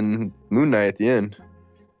month and then Moon Knight at the end.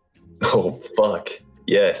 Oh, fuck.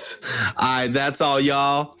 Yes. All right, that's all,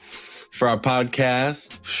 y'all, for our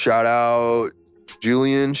podcast. Shout out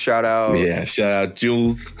Julian. Shout out. Yeah, shout out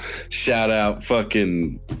Jules. Shout out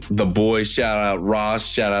fucking the boys. Shout out Ross.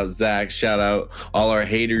 Shout out Zach. Shout out all our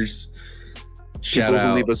haters. Shout People out.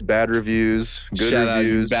 who leave us bad reviews, good shout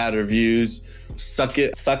reviews. out bad reviews. Suck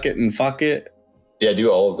it, and fuck it. Yeah, do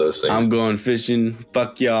all of those things. I'm going fishing.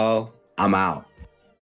 Fuck y'all. I'm out.